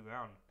burnt to the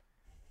ground.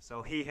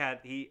 So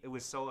it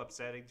was so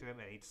upsetting to him,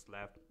 and he just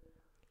left,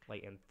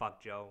 like, and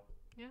fuck Joe.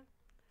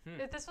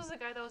 This was a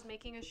guy that was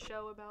making a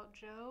show about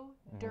Joe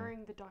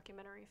during the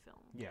documentary film.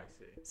 Yeah. I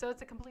see. So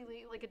it's a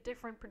completely like a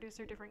different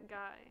producer, different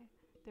guy.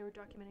 They were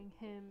documenting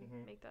him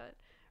make that,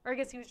 or I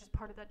guess he was just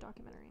part of that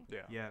documentary.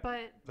 Yeah. Yeah.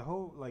 But The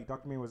whole like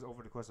documentary was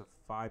over the course of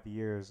 5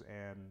 years,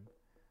 and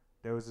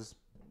there was this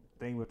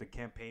thing with the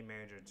campaign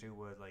manager too,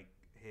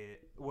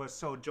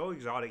 so Joe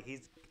Exotic,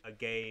 he's a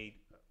gay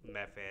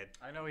meth head.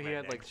 I know he Redneck.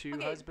 had like two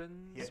Okay.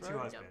 husbands. He had two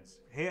right? husbands.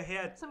 He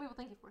had some people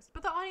think he forced,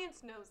 but the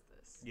audience knows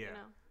this. Yeah. You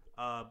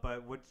know?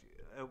 but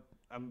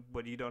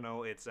what you don't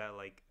know, it's that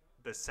like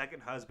the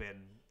second husband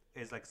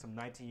is like some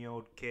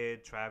 19-year-old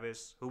kid,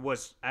 Travis, who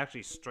was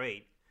actually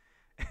straight,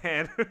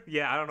 and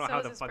yeah, I don't know So how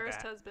was the his fuck first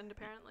that. husband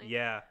apparently.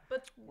 Yeah,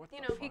 But What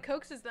you the know, he fuck?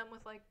 coaxes them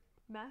with like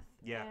meth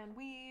Yeah. and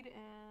weed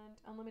and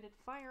unlimited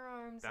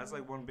firearms. that's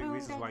and like one of the big boom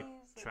reasons why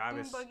duggies, like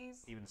Travis boom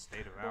buggies, even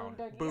stayed boom around.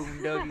 duggies.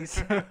 Boom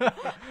duggies.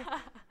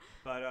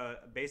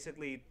 But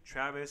basically,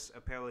 Travis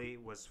apparently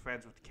was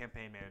friends with the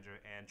campaign manager,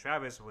 and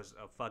Travis was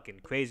a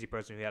fucking crazy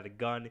person who had a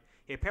gun.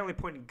 He apparently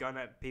pointed a gun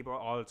at people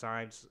all the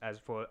time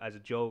as a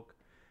joke.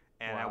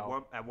 And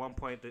Wow. at one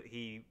point, that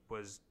he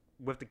was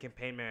with the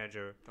campaign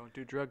manager, Don't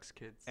do drugs,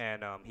 kids.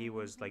 and he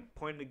was like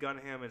pointing the gun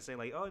at him and saying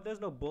like, "Oh, there's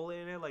no bullet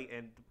in it." Like,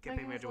 and the campaign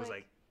he was manager was like-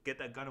 like, "Get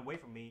that gun away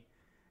from me!"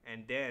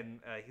 And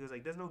then he was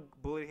like, "There's no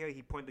bullet in here."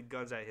 He pointed the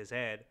guns at his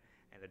head,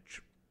 and the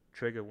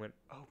trigger went.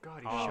 Oh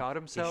God, he off. shot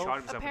himself. He shot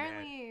himself in the head.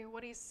 Apparently,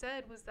 what he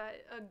said was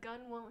that a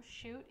gun won't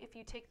shoot if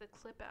you take the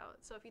clip out.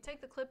 So if you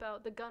take the clip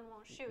out, the gun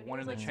won't shoot. And he One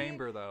in was the like,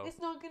 chamber though. It's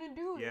not gonna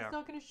do it. Yeah. It's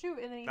not gonna shoot.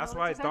 And then he That's held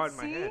why it to I thought his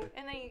in my head, head.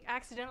 and then he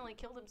accidentally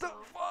killed The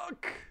himself.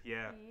 fuck?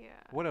 Yeah. Yeah.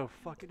 What a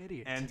fucking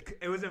idiot. And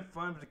it was in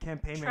front of the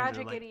campaign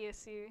Tragic manager. Like,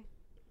 idiocy.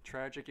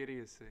 Tragic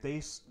idiocy.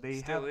 they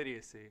Still have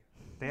idiocy.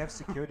 they have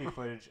security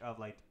footage of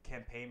like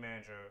campaign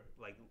manager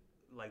like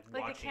Like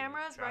watching the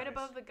camera's right Travis.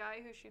 above the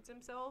guy who shoots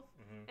himself,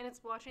 Mhm. and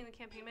it's watching the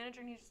campaign manager,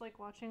 and he's just like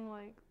watching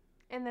like,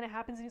 and then it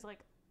happens, and he's like,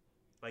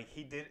 Like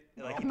he did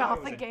like Oh. he thought it mouth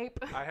was a- agape.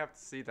 I have to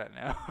see that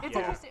now. It's Yeah.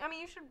 interesting. I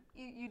mean,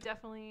 you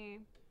definitely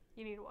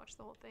need to watch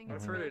the whole thing. I've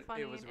It's heard really it-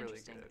 funny it was and really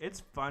interesting. good.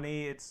 It's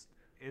funny. It's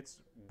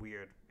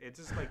weird. It's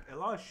just like a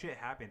lot of shit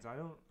happens. I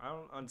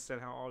don't understand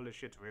how all this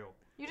shit's real.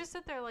 You just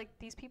sit there like,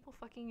 these people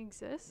fucking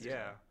exist.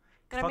 Yeah.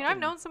 And I mean, I've Fucking-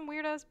 known some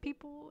weird ass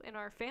people in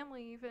our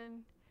family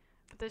even,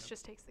 but this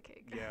just takes the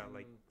cake. Yeah,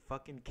 like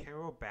fucking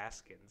Carol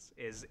Baskins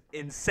is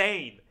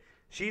insane.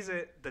 She's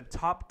the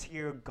top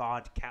tier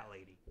god cat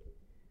lady.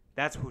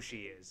 That's who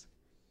she is.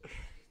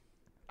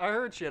 I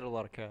heard she had a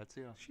lot of cats.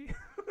 Yeah. She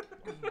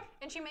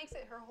And she makes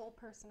it her whole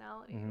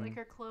personality, Mhm. like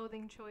her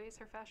clothing choice,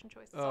 her fashion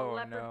choice. It's Oh, all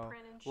leopard no.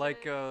 print and shit.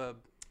 Like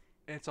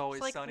It's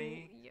Always like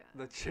Sunny. yeah.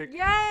 The chick.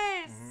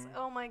 Yes. Mhm.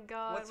 Oh my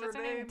God. What's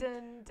her name?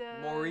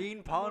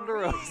 Maureen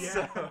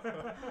Ponderosa.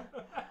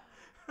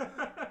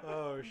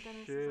 Oh Dennis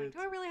is like, shit. do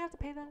I really have to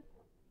pay that?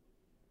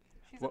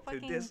 She's What- a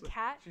Dude, fucking this-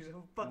 cat. She's a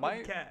fucking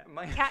My cat.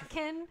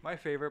 Catkin. My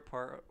favorite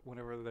part,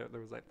 whenever there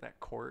was like that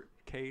court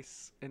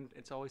case in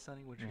It's Always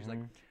Sunny, when she's like,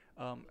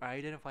 I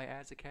identify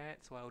as a cat,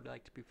 so I would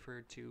like to be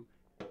referred to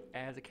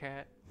as a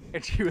cat.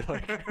 And she was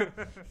like,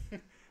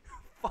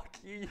 fuck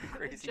you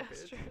crazy bitch.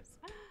 Gestures.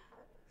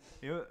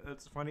 You know,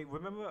 it's funny.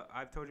 Remember,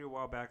 I've told you a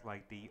while back,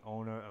 like the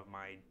owner of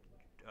my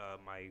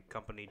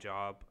company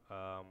job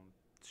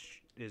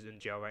is in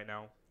jail right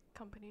now.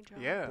 Company job.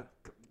 Yeah.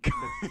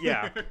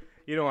 Yeah,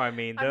 you know what I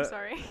mean. I'm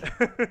sorry.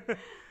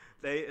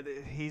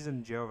 He's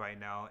in jail right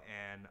now,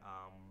 and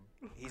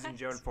he's in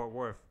jail in What? Fort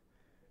Worth.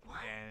 What?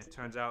 And it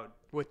turns out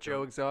With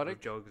Joe Exotic?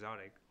 with Joe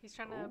Exotic. He's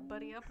trying to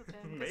buddy up with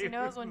him because he Maybe.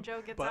 knows when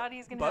Joe gets But- out,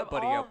 he's gonna but have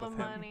buddy all up the with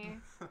him. money.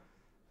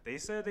 They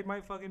said they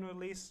might fucking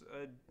release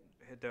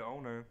their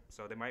owner,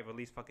 so they might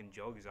release fucking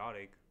Joe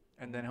Exotic.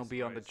 And then he'll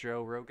be on the Surprise.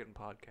 Joe Rogan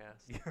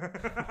podcast.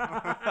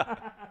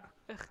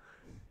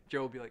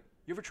 Joe will be like,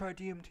 you ever tried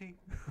DMT?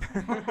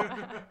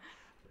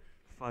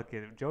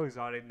 Fucking Joe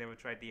Exotic never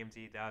tried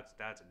DMT.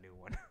 That's a new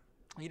one.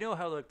 You know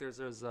how like there's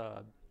those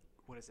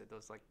what is it?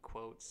 Those like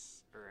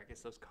quotes or I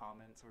guess those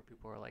comments where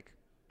people are like,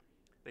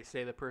 they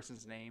say the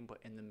person's name, but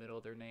in the middle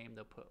of their name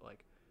they'll put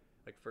like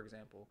for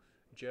example,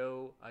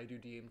 Joe, I do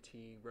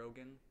DMT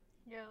Rogan.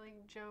 Yeah,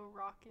 like Joe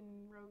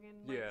Rockin' Rogan.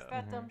 Like, Yeah.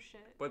 that dumb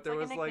shit. But It's there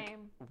like was a like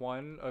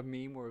nickname. a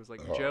meme where it was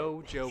like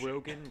Joe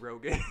Rogan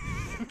Rogan.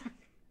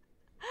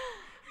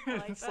 I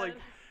like It's that. like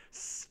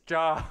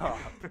stop.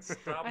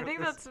 Stop. I with think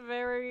this. that's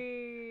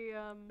very.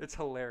 It's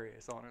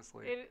hilarious,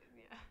 honestly.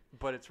 Yeah.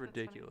 But it's funny.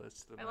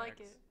 ridiculous. To the I like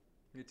max.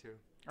 it. Me too.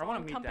 I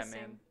want to meet that man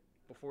All-encompassing.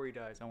 before he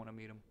dies. I want to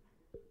meet him.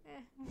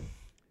 Eh.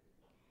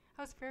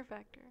 How's Fear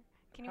Factor?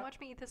 Can you watch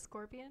me eat this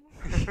scorpion?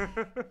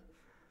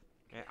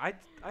 Yeah,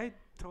 I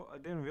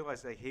didn't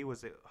realize that he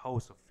was the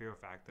host of Fear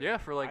Factor. Yeah,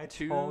 for like I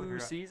 2 told her-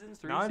 seasons,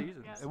 3 Not-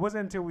 seasons. Yeah. It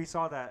wasn't until we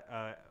saw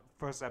that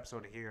first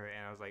episode here,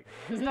 and I was like,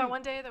 Is that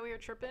one day that we were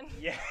tripping?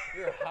 yeah.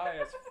 You're high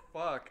as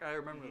fuck. I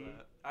remember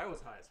that. I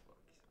was high as fuck.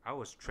 I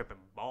was tripping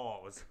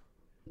balls.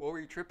 What were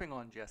you tripping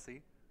on,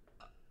 Jesse?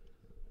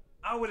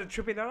 I wasn't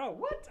tripping at all.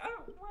 What? I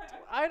don't.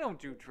 What? I don't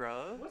do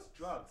drugs. What's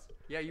drugs?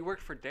 Yeah, you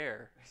worked for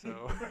Dare, so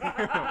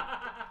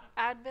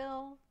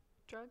Advil,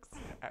 drugs.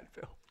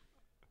 Advil.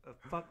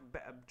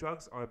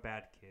 Drugs are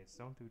bad, kids.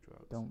 Don't do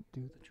drugs. Don't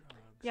do the drugs.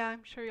 Yeah,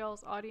 I'm sure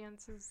y'all's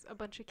audience is a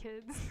bunch of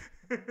kids.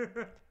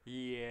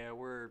 Yeah,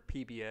 we're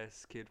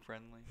PBS kid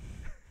friendly.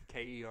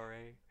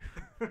 KERA.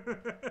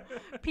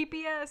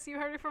 PPS, you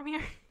heard it from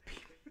here.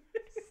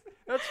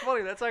 That's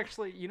funny. That's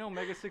actually, you know,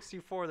 Mega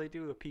 64, they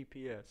do a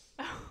PPS.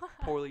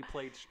 Poorly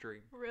played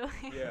stream. Really?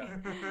 Yeah.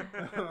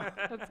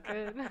 That's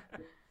good.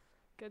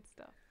 Good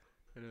stuff.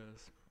 It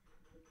is.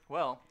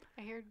 Well,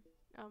 I hear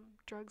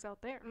drugs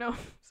out there. No,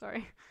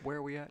 sorry. where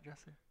are we at,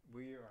 Jesse?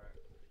 We are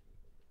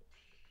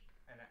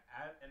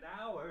an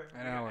hour.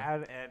 An hour.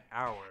 At an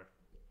hour.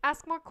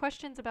 Ask more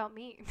questions about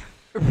me.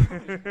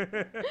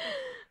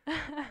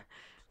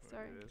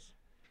 Sorry.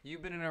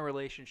 You've been in a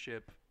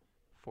relationship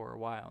for a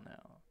while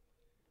now.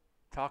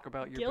 Talk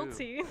about your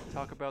Guilty. boo.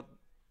 Talk about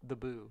the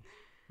boo.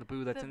 The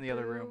boo that's in the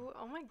other room. boo.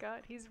 Oh my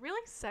god, he's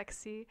really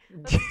sexy.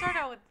 Let's start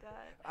out with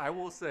that. I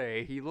will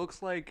say, he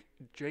looks like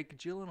Jake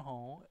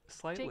Gyllenhaal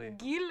slightly. Jake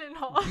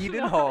Gyllenhaal.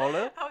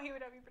 Gyllenhaal. How he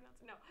would have you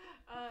pronounce it. No.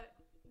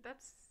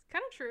 That's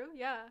kind of true,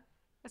 yeah.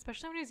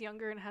 Especially when he was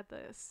younger and had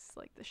this,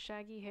 like, the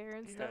shaggy hair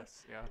and stuff.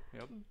 Yes, yeah,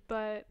 yep.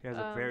 But He has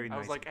a very I nice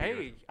was like, beard.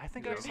 hey, I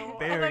think I Yeah. saw...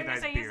 Very I thought you were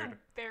nice saying he's a beard.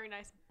 very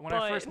nice When I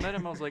butt. first met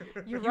him, I was like...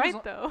 You're he was right,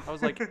 on- though. I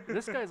was like,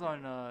 this guy's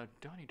on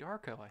Donnie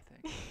Darko, I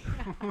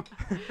think.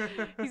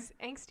 He's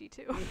angsty,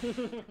 too.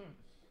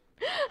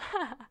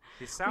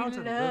 He sounds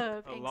and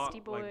love look a lot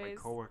angsty like my boys.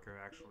 coworker.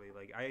 Actually,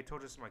 like I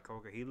told this to my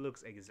coworker, he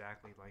looks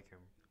exactly like him.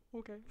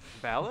 Okay.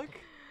 Balak?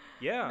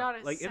 Yeah, Not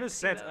as like in a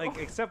sexy, sense, like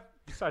though. except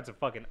besides the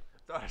fucking,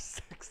 Not as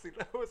sexy,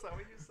 though. Is that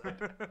what you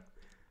said?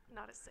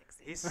 Not as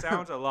sexy. he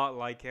sounds a lot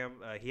like him.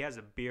 He has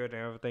a beard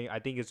and everything. I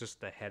think it's just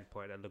the head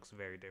part that looks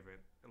very different.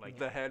 Like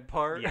The head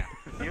part? yeah,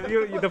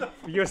 you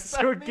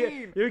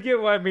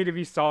get what I mean if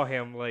you saw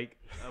him. Like,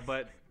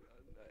 but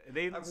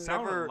they I've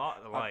sound never, a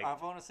lot alike.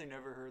 I've honestly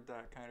never heard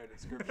that kind of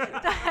description.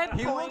 The head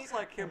He point. looks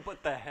like him,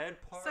 but the head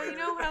part. So you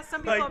know how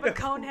some people Like have a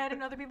the- cone head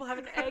and other people have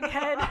an egg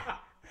head?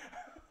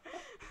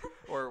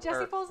 or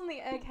Jesse falls in the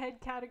egg head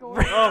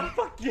category. Oh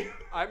fuck you!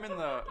 I'm in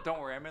the. Don't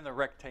worry, I'm in the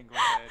rectangle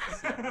head.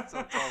 So it's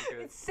all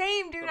good.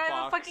 Same, dude. The I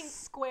have a box. fucking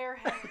square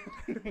head.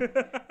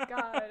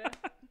 God.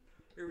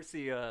 You ever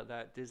see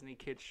that Disney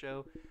kids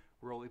show,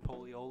 Roly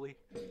Poly Oly?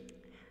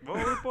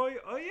 Roly boy.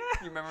 Oh yeah.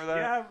 You remember that?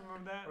 Yeah, I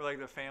remember that. Where like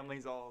the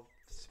family's all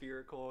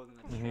spherical and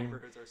the Mhm.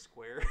 neighborhoods are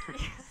square.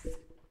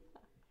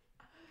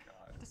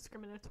 God.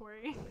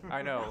 Discriminatory.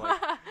 I know,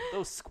 like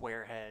those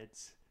square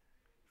heads.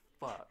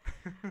 Fuck.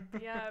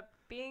 Yeah,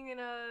 being in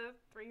a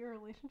 3-year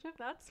relationship,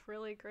 that's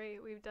really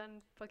great. We've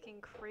done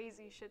fucking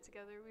crazy shit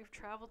together. We've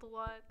traveled a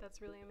lot.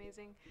 That's really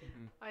amazing.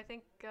 Mhm. I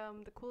think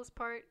the coolest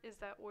part is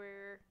that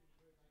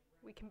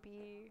we can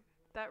be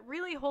that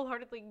really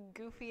wholeheartedly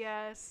goofy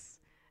ass,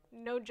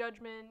 no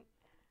judgment.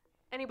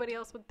 Anybody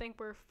else would think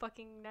we're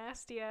fucking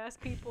nasty ass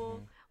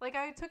people. Like,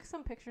 I took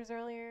some pictures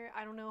earlier.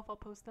 I don't know if I'll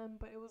post them,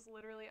 but it was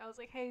literally, I was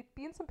like, hey,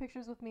 be in some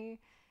pictures with me.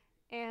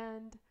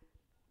 And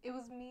it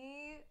was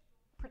me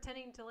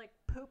pretending to, like,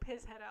 poop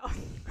his head out.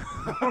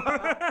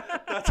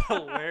 That's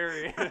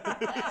hilarious.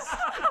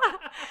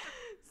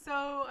 So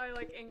I,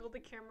 like, angled the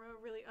camera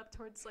really up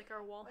towards, like,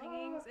 our wall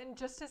hangings, and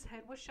just his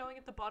head was showing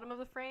at the bottom of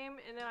the frame,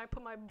 and then I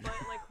put my butt,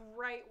 like,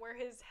 right where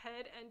his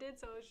head ended,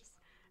 so it was just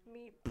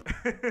me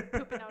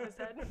pooping out his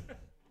head.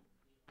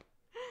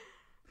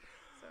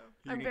 So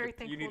You I'm need very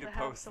to- you thankful need to to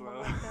have post someone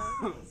those.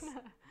 like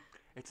that.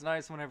 It's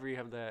nice whenever you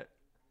have that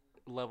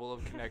level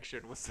of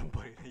connection with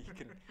somebody that you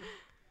can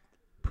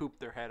poop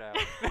their head out.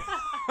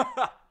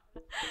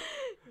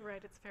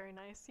 Right, it's very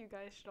nice. You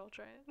guys should all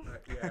try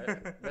it.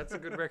 Yeah, that's a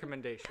good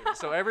recommendation.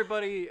 So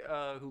everybody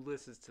who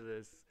listens to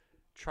this,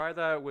 try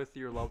that with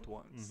your loved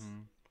ones,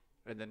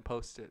 and then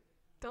post it.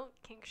 Don't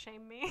kink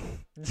shame me.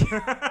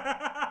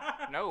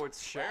 No,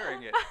 it's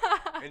sharing it.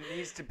 It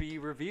needs to be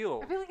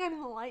revealed. I feel like I'm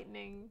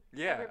enlightening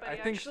Yeah, everybody, I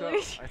think so.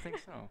 actually. I think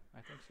so.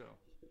 I think so.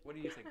 What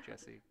do you think,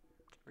 Jesse?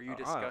 Are you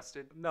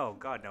disgusted? No,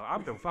 God, no.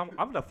 I'm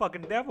the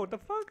fucking devil. What the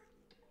fuck?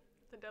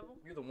 The devil.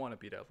 You're the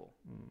wannabe devil.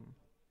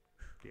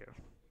 Yeah.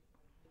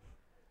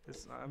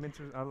 I'm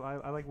into.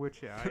 I like weird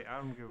shit. I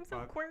don't give a I'm so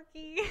fuck.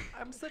 quirky.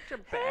 I'm such a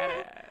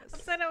badass.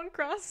 Upside down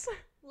cross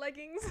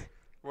leggings.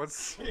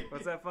 What's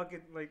that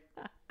fucking like?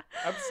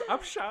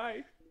 I'm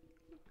shy.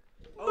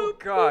 Oh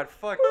God,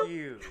 fuck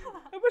you.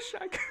 I'm a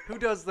shy guy. Who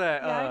does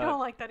that? Yeah, I don't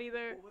like that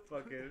either.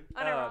 Fucking.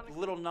 Unironically.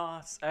 Little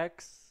Nas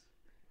X.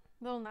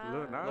 Lil Nas.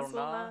 Lil Nas? Lil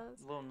Lil Nas.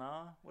 Nas. Lil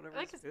Nas. Whatever. I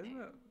like his Isn't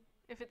name.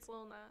 it? If it's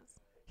Lil Nas.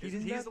 He's the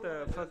the one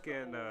that does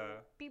fucking.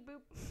 Beep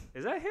boop.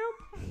 Is that him?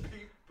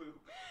 Beep boop.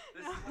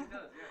 This is what he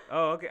does. Yeah.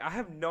 Oh, okay. I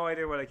have no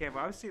idea where they came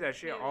from. I see that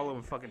shit all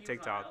over fucking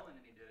TikTok.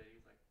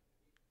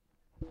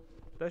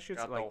 That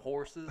shit's Got like. the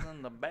horses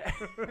in the back.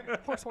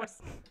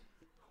 Horse.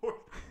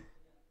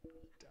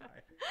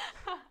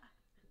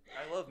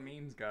 I love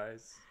memes,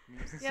 guys.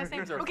 Memes. Yeah, same.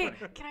 Memes are Okay,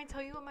 funny. can I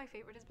tell you what my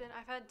favorite has been?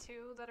 I've had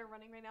two that are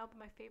running right now, but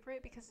my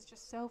favorite, because it's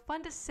just so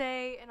fun to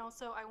say, and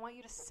also I want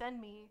you to send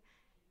me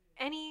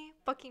any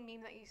fucking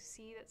meme that you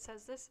see that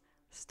says this.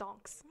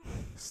 Stonks.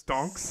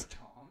 Stonks? Stonks.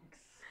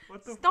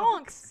 What the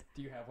Stonks!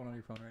 Do you have one on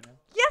your phone right now?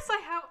 Yes, I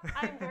have.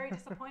 I'm very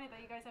disappointed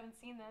that you guys haven't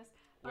seen this.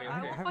 But Wait, I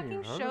okay. will I haven't fucking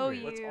even heard show of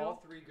it. Let's you.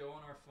 all three go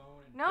on our phone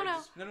and No, Wait, no.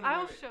 just- no,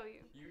 I'll wait. show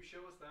you. You show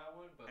us that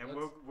one, but And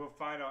let's, we'll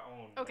find our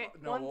own. Okay.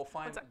 No, one- we'll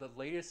find one sec. the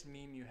latest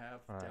meme you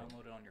have Alright.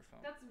 downloaded on your phone.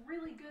 That's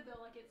really good though.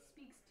 Like it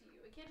speaks to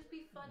you. It can't just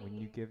be funny. When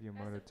you give your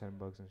That's mother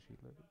a- $10 and she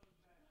let it.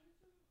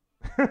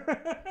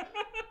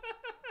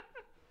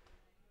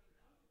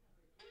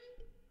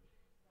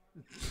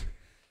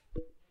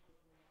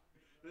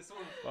 This one.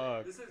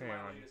 Fuck. This is hang my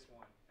on. latest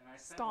one, and I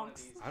sent one of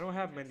Stonks. these. I don't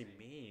have many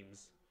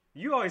memes.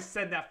 You always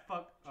send that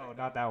fuck. Oh,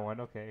 not that one.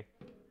 Okay.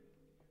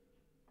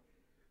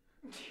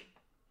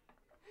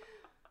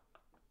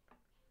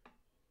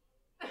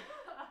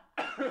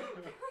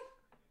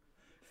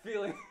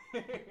 Feeling.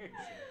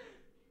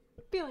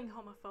 Feeling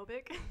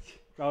homophobic.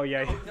 Oh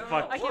yeah. No,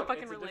 fuck. I can't look,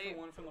 fucking it's a relate. different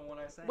one from the one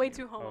I sent Way you.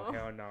 too homo. Oh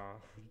hell no.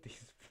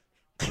 These.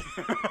 I'm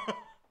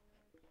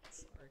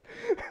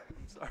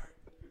sorry.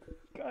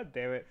 God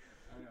damn it.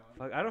 I know.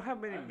 Fuck. I don't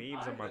have many I'm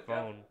memes on my the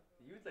devil. phone.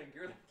 You think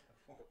you're the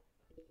devil?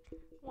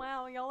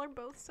 Wow, y'all are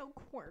both so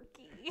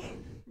quirky.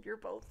 You're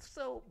both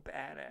so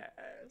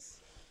badass.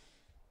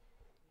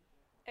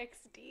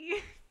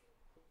 XD.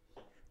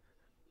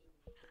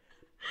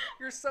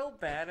 You're so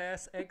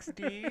badass,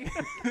 XD.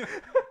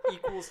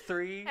 Equals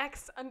 3.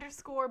 X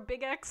underscore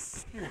big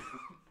X. Man,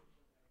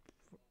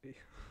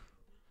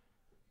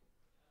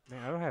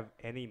 I don't have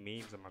any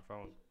memes on my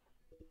phone.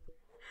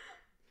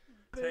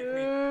 Take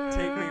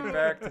me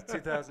back to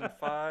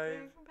 2005.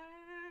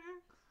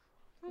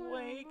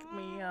 Wake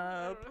me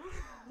up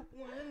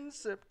when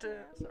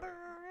September.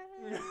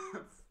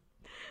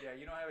 Yeah,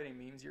 you don't have any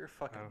memes. You're a I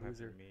fucking don't have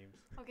loser. any memes.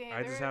 Okay.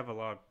 I just there- have a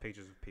lot of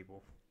pictures of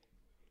people.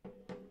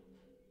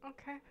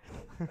 Okay.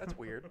 That's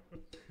weird.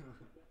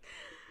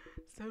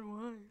 So do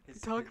I.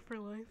 His- Talk for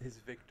life. His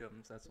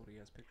victims. That's what he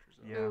has pictures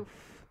of. Yeah. Oof.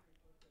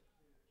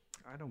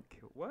 I don't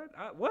kill. What?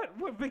 What?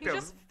 What He victims?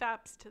 just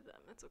faps to them.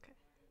 It's okay.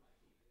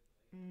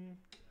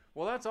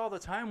 Well, that's all the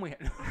time we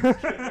had.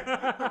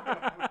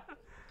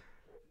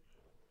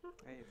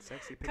 Hey, it's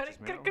sexy Cut pictures,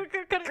 it, man. cut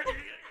it, cut it, cut it.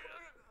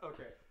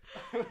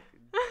 Okay.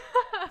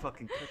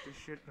 Fucking cut this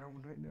shit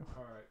down right now.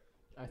 All right.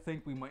 I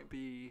think we might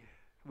be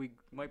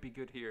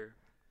good here.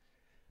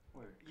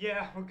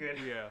 Yeah, we're good.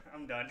 Yeah.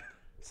 I'm done.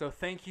 So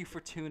thank you for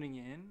tuning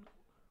in.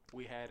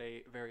 We had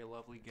a very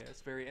lovely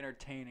guest, very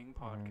entertaining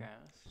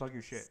podcast. Plug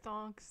your shit.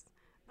 Stonks.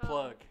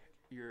 Plug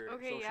your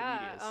Okay, social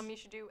yeah. medias. You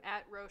should do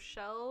at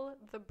Rochelle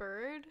the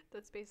Bird.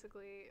 That's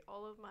basically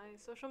all of my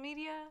social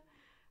media.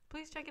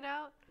 Please check it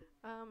out.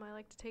 I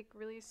like to take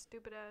really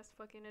stupid ass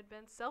fucking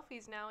advanced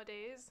selfies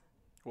nowadays.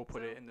 We'll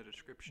put So- it in the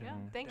description. Yeah.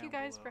 Mhm. Thank you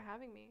down guys below. for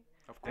having me.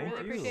 Of I course.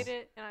 really you. appreciate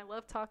it, and I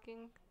love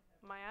talking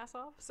my ass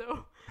off.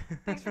 So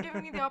thanks for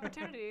giving me the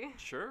opportunity.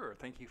 Sure.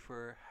 Thank you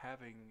for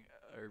having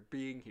or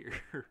being here.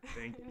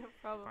 Thank No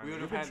problem. Fine. We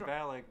would You've have been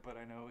had Valak, but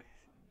I know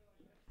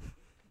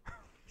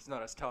he's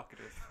not as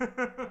talkative.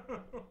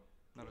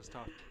 Not as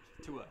talkative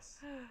to us.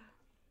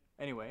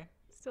 Anyway,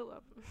 Still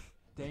love him.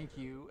 thank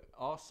you.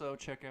 Also,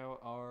 check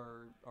out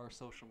our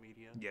social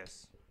media.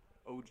 Yes.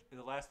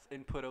 The last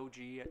input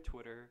OG at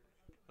Twitter.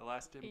 The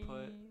last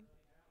input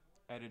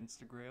at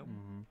Instagram.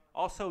 Mm-hmm.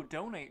 Also,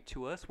 donate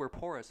to us. We're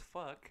poor as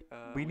fuck.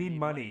 We need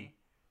money.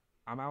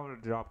 I'm out of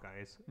a job,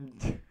 guys.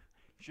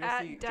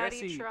 Jesse, At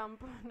Daddy Jesse,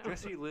 Trump. No.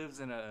 Jesse lives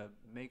in a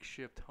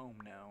makeshift home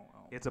now.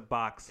 It's a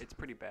box. It's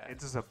pretty bad.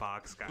 It's just a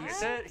box, He guys.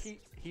 said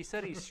he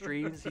said he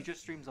streams. He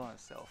just streams on his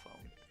cell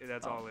phone.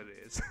 That's all it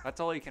is. That's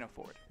all he can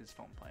afford. His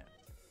phone plan.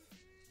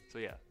 So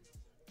yeah.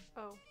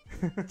 Oh,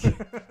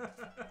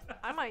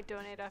 I might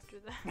donate after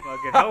that.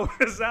 Fucking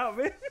help us out,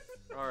 man.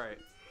 All right.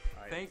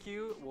 Thank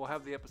you. We'll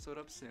have the episode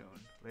up soon.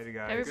 Later,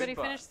 guys. Everybody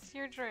Goodbye. finish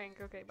your drink.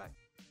 Okay, bye.